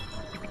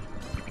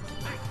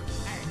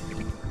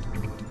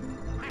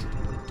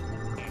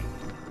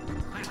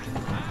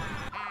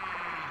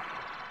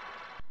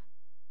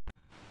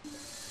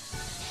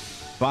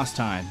 Boss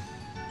time.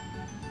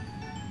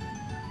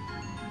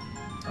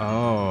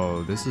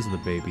 Oh, this is the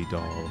baby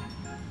doll.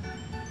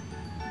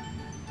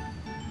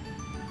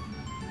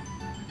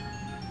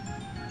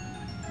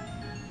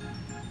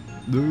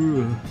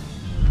 Ugh.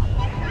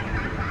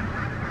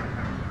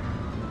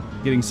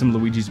 Getting some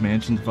Luigi's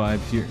Mansion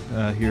vibe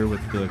here with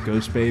the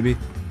Ghost Baby.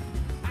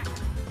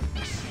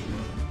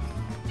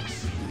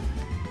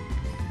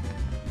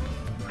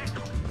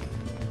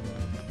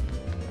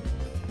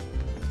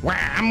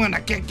 Wow, I'm gonna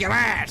kick your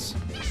ass.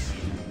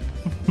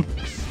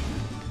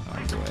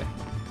 Oh boy.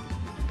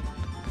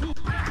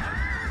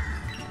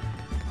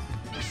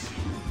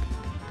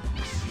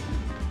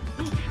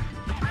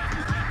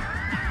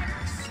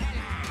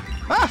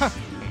 Ah!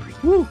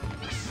 Woo!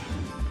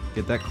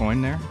 Get that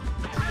coin there.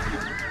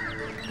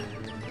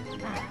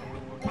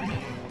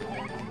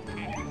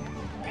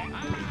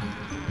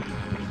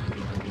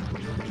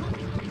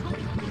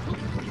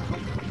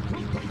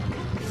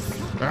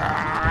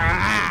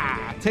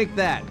 Ah, take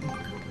that.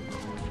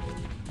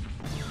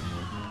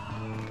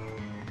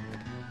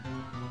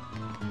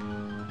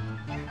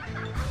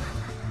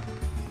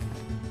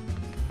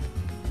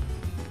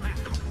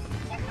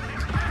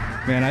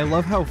 Man, I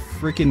love how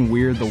freaking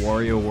weird the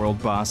Wario World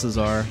bosses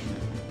are.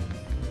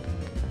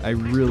 I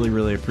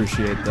really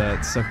appreciate that.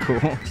 It's so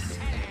cool.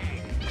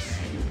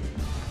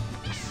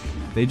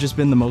 They've just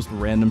been the most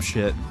random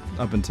shit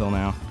up until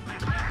now.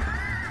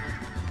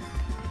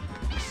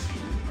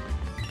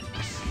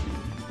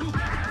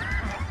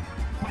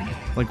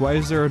 Like, why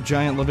is there a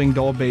giant living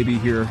doll baby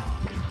here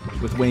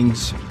with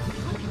wings?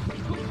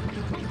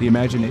 The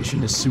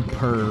imagination is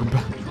superb.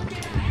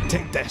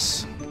 Take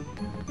this.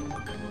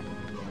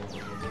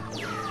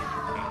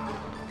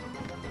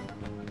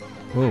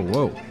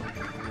 Whoa.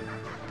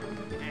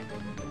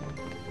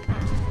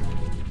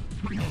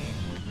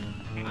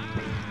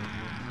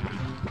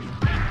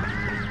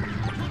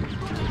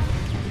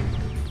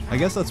 I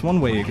guess that's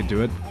one way you could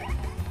do it,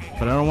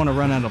 but I don't want to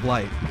run out of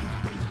light.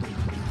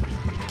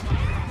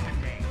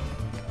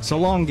 So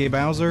long, Gay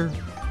Bowser.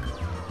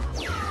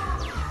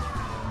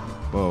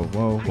 Whoa.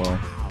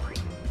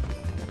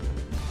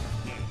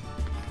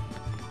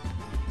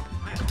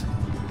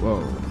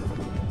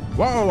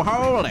 Whoa,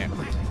 hold it!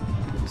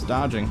 It's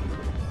dodging.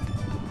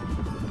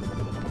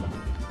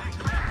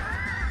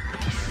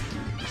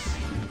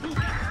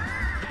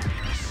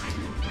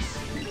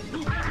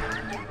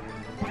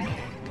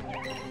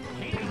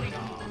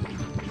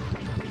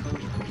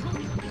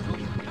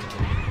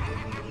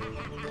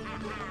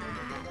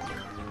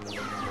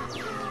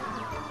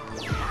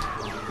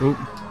 Oop.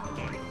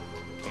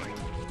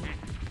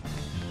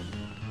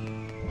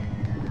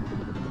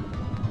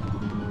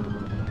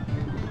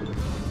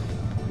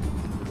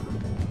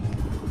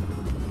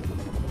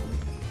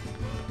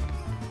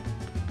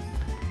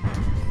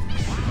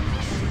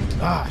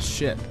 Ah,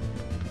 shit.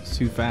 It's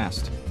too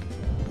fast.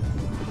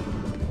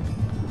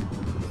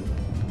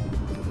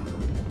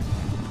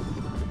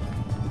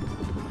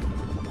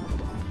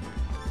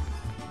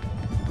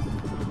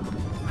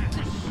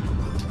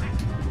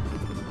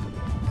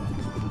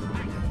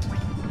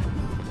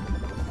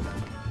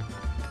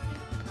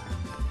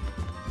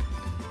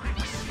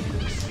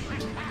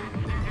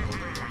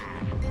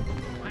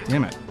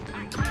 Damn it.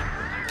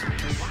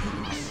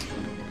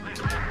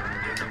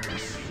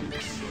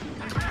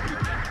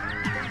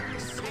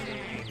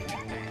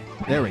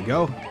 There we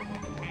go.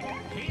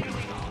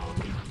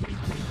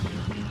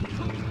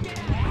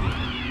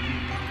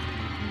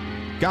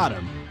 Got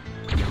him.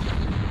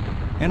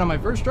 And on my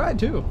first try,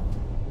 too.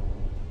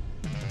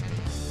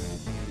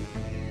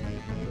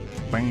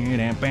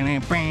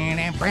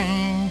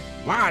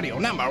 Wario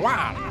number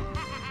 1.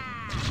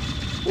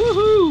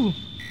 Woohoo!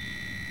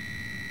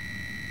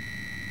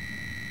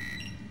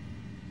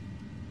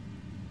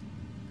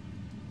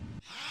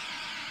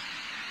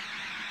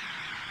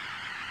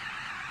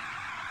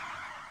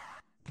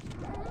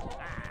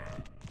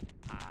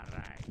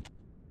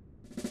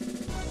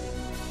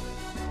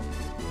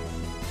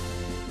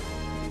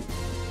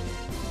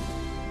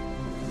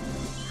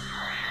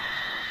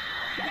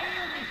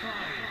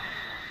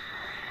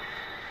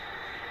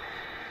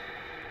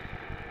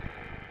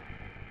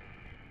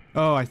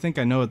 Oh, I think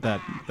I know what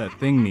that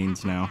thing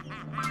means now.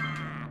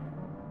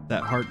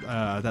 That heart,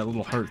 that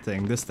little heart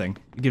thing, this thing.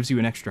 It gives you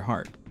an extra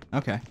heart.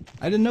 Okay.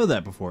 I didn't know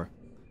that before.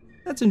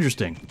 That's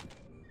interesting.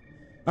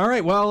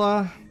 Alright,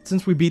 well,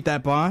 since we beat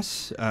that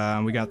boss,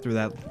 we got through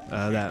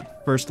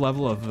that first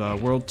level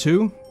of World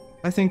 2,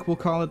 I think we'll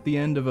call it the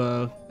end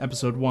of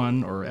Episode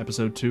 1, or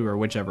Episode 2, or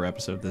whichever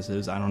episode this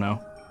is, I don't know.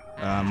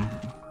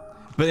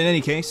 But in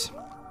any case,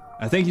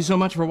 thank you so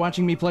much for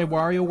watching me play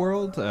Wario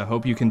World. I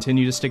hope you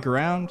continue to stick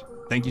around.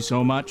 Thank you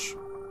so much.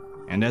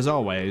 And as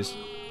always,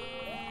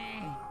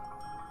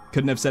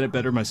 couldn't have said it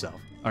better myself.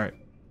 Alright,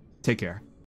 take care.